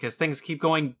 because things keep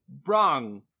going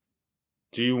wrong.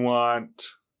 Do you want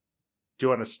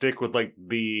to stick with like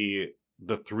the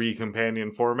 3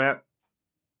 companion format?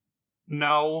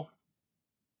 No.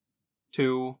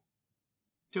 Two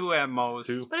at most.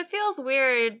 2. But it feels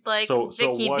weird, like So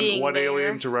Vicky being one there.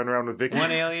 alien to run around with Vicky,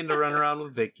 One alien to run around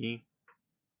with Vicky.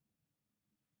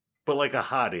 but like a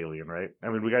hot alien, right? I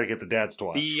mean, we got to get the dads to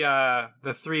watch.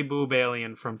 The 3 boob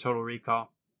alien from Total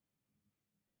Recall.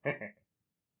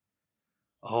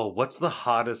 Oh, what's the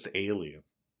hottest alien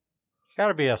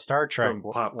Gotta be a Star Trek from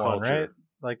pop one, culture? right?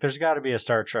 Like, there's gotta be a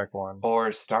Star Trek one.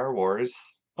 Or Star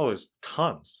Wars. Oh, there's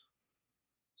tons.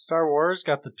 Star Wars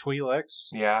got the Twi'leks.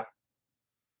 Yeah.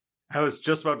 I was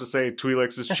just about to say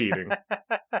Twi'leks is cheating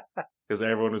because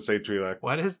everyone would say Twi'lek.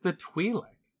 What is the Twi'lek?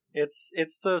 It's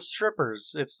the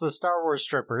strippers. It's the Star Wars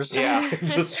strippers. Yeah.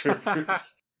 The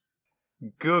strippers.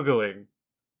 Googling.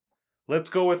 Let's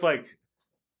go with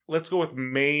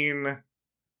main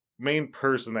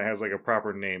person that has like a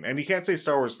proper name. And you can't say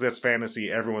Star Wars because that's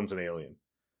fantasy. Everyone's an alien.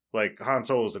 Like Han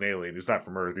Solo's an alien. He's not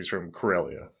from Earth. He's from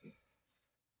Corellia.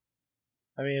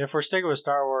 I mean, if we're sticking with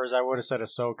Star Wars, I would have said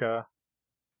Ahsoka.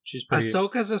 She's pretty.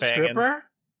 Ahsoka's a banging. stripper?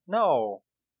 No,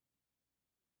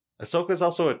 Ahsoka's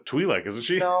also a Twi'lek, isn't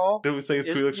she? no, Did we say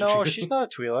Twi'leks are no, cheating? she's not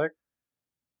a Twi'lek.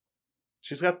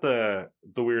 She's got the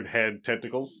weird head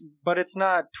tentacles. But it's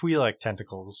not Twi'lek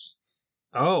tentacles.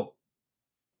 Oh.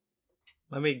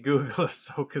 Let me Google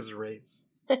Ahsoka's race.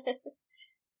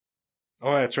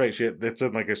 Oh, that's right. That's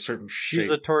in like a certain shape. She's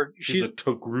She's a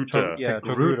Togruta. yeah,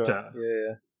 Togruta. Togruta.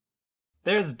 Yeah.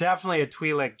 There's definitely a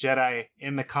Twi'lek Jedi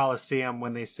in the Colosseum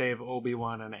when they save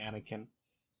Obi-Wan and Anakin.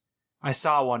 I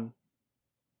saw one.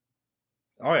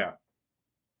 Oh yeah.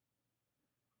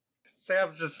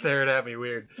 Sam's just staring at me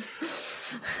weird. So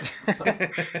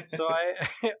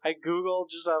I googled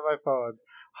just on my phone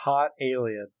hot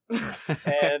alien.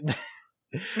 And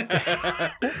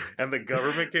and the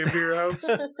government came to your house?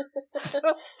 the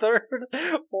third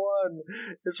one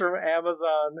is from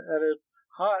Amazon, and it's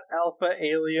hot alpha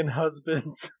alien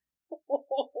husbands.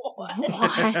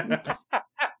 What?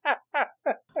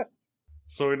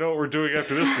 So we know what we're doing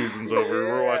after this season's over.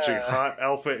 We're watching Yeah. hot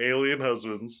alpha alien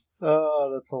husbands. Oh,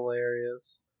 that's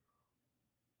hilarious.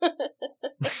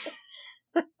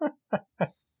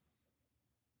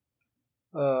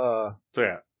 So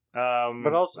yeah.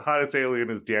 But also- hottest alien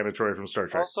is Deanna Troi from Star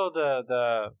Trek. Also,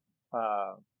 the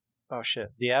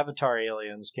Avatar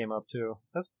aliens came up too.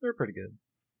 They're pretty good.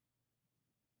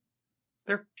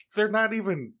 They're not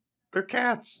even. They're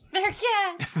cats. They're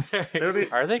cats. They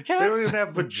don't, Are they they cats? don't even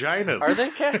have vaginas. Are they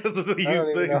cats? they, I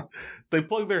don't even know. they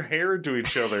plug their hair into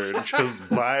each other and just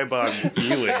vibe on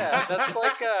feelings. Yeah, that's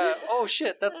like oh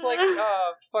shit, that's like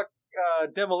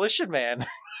Demolition Man.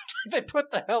 They put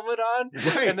the helmet on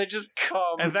Right. and they just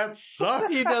come. And that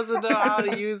sucks. He doesn't know how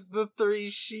to use the 3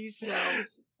 she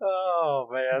shells. Oh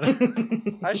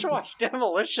man, I should watch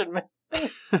Demolition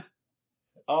Man.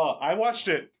 Oh, I watched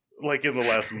it like in the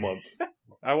last month.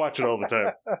 I watch it all the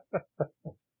time.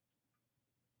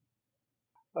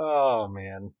 Oh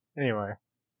man. Anyway,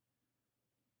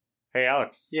 Hey,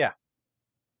 Alex. Yeah.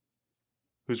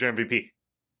 Who's your MVP?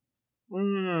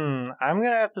 I'm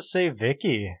gonna have to say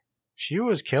Vicky. She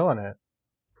was killing it.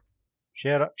 She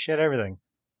had everything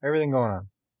going on.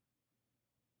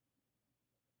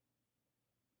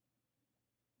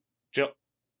 Jill.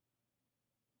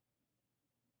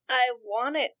 I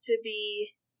want it to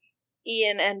be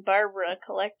Ian and Barbara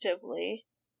collectively.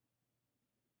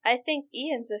 I think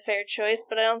Ian's a fair choice,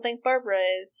 but I don't think Barbara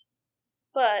is.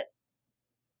 But,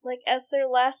 like, as their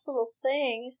last little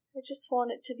thing, I just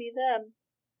want it to be them.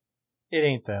 It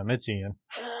ain't them. It's Ian.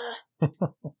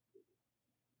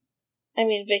 I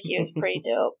mean, Vicky was pretty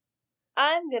dope.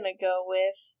 I'm gonna go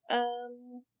with,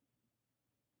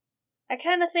 I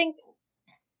kind of think,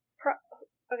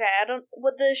 okay, I don't,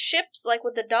 with the ships, like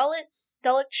with the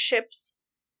Dalek ships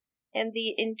and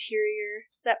the interior,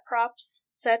 is that props?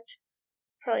 Set?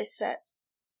 Probably set.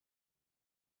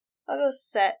 I'll go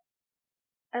set.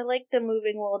 I like the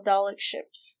moving little Dalek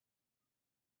ships.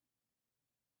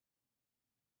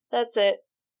 That's it.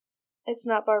 It's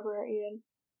not Barbara or Ian.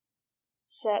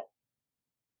 Set.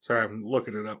 Sorry, I'm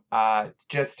looking it up.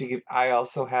 Just to give, I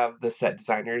also have the set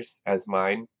designers as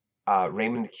mine.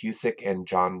 Raymond Cusick and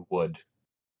John Wood.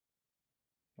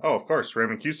 Oh, of course,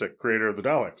 Raymond Cusick, creator of the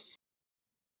Daleks.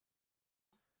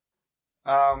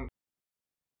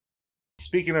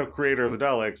 Speaking of creator of the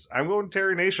Daleks, I'm going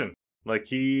Terry Nation. Like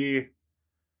it's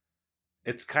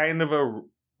kind of a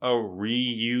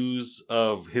reuse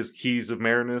of his Keys of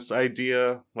Marinus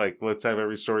idea. Like, let's have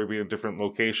every story be in a different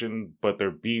location, but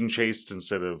they're being chased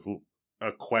instead of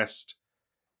a quest.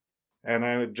 And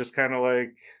I'm just kind of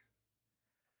like,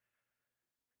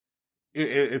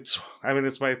 it's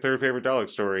my third favorite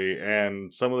Dalek story,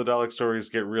 and some of the Dalek stories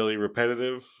get really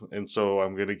repetitive, and so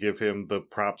I'm going to give him the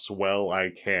props while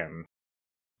I can.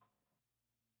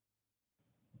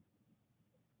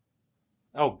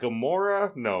 Oh,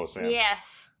 Gamora? No, Sam.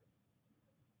 Yes.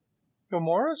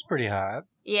 Gamora's pretty hot.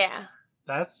 Yeah.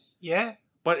 That's, yeah.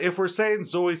 But if we're saying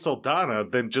Zoe Saldana,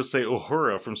 then just say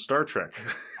Uhura from Star Trek.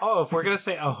 Oh, if we're going to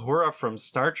say Uhura from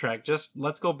Star Trek, just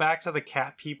let's go back to the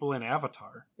cat people in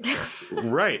Avatar.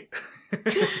 Right.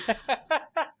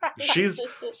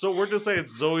 So we're just saying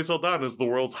Zoe Saldana is the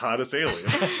world's hottest alien.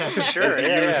 Sure, If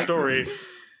yeah. your story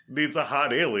needs a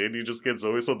hot alien, you just get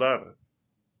Zoe Saldana.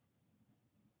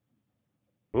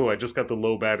 Oh, I just got the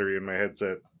low battery in my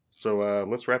headset. So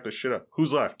let's wrap this shit up.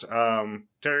 Who's left?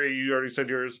 Terry, you already said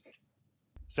yours.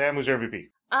 Sam, who's your MVP?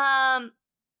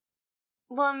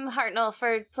 William Hartnell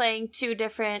for playing 2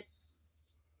 different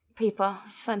people.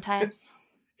 It's fun times.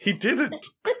 He didn't.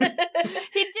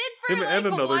 He did for Him like and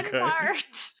another one guy.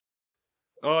 part.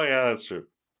 Oh, yeah, that's true.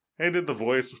 He did the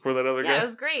voice for that other Yeah, it guy.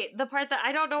 was great. The part that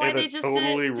I don't know why In they a just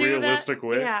totally didn't do realistic that.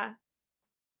 way. Yeah.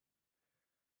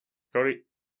 Cody?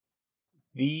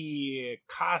 The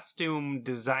costume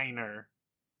designer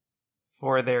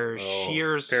for their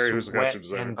sheer Terry, who's the sweat costume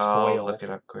designer? and I'll toil. look it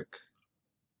up quick.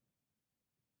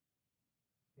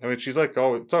 I mean, she's like,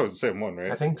 it's always the same one, I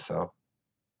right? think so.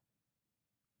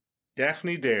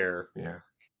 Daphne Dare. Yeah.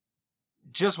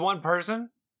 Just one person?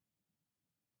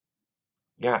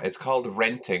 Yeah, it's called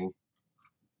Renting.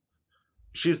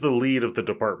 She's the lead of the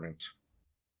department.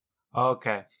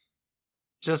 Okay.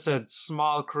 Just a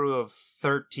small crew of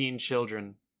 13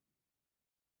 children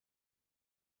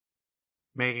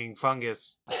making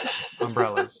fungus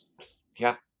umbrellas.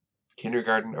 Yeah.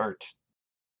 Kindergarten art.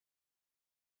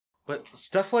 But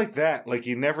stuff like that, like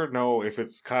you never know if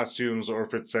it's costumes or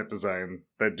if it's set design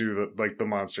that do the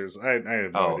monsters. I had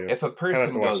no idea. If a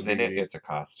person goes in it, it's a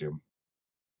costume.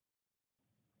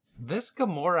 This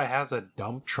Gamora has a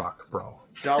dump truck, bro.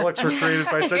 Daleks were created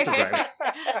by set design.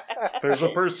 There's a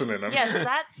person in them. Yes,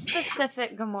 that's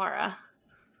specific Gamora.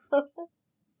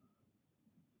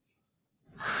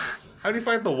 How do you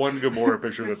find the one Gamora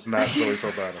picture that's not Zoe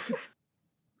Saldana?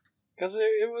 Because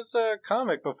it was a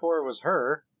comic before it was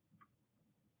her.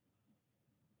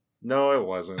 No, it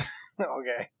wasn't.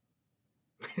 Okay.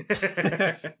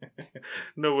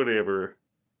 Nobody ever.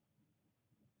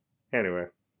 Anyway.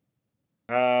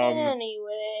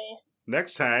 Anyway.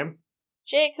 Next time.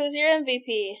 Jake, who's your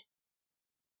MVP?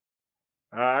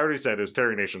 I already said it was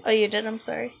Terry Nation. Oh, you did? I'm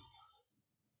sorry.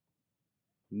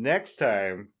 Next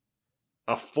time,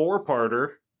 a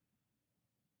 4-parter.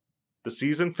 The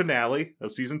season finale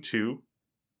of season 2.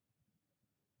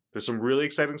 There's some really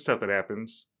exciting stuff that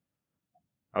happens.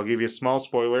 I'll give you a small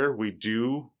spoiler. We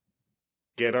do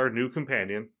get our new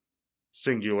companion,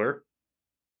 Singular.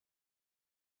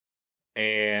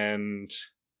 And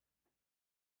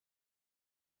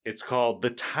it's called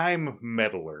the Time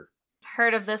Meddler.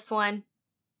 Heard of this one?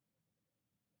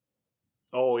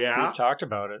 Oh, yeah? We talked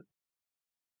about it.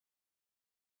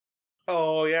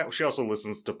 Oh, yeah. She also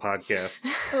listens to podcasts.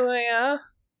 Oh, yeah?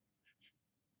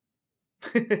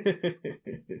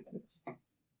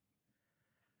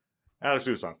 Alex,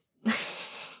 do a song.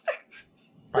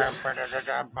 Oh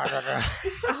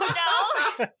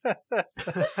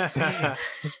no!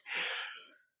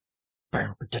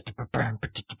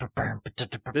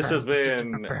 This has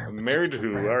been Married to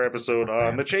Who, our episode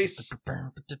on The Chase.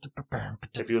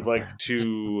 If you'd like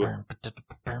to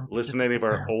listen to any of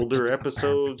our older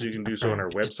episodes, you can do so on our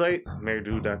website,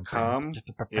 marriedtowho.com.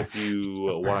 If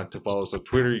you want to follow us on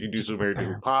Twitter, you can do so Married to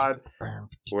Who Pod.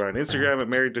 We're on Instagram at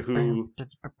Married to Who.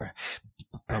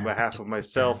 On behalf of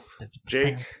myself,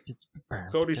 Jake,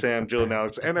 Cody, Sam, Jill, and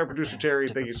Alex, and our producer Terry,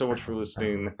 thank you so much for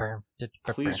listening.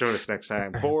 Please join us next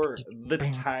time for The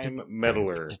Time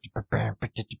Meddler. Ba-da-dum,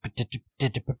 ba-doo,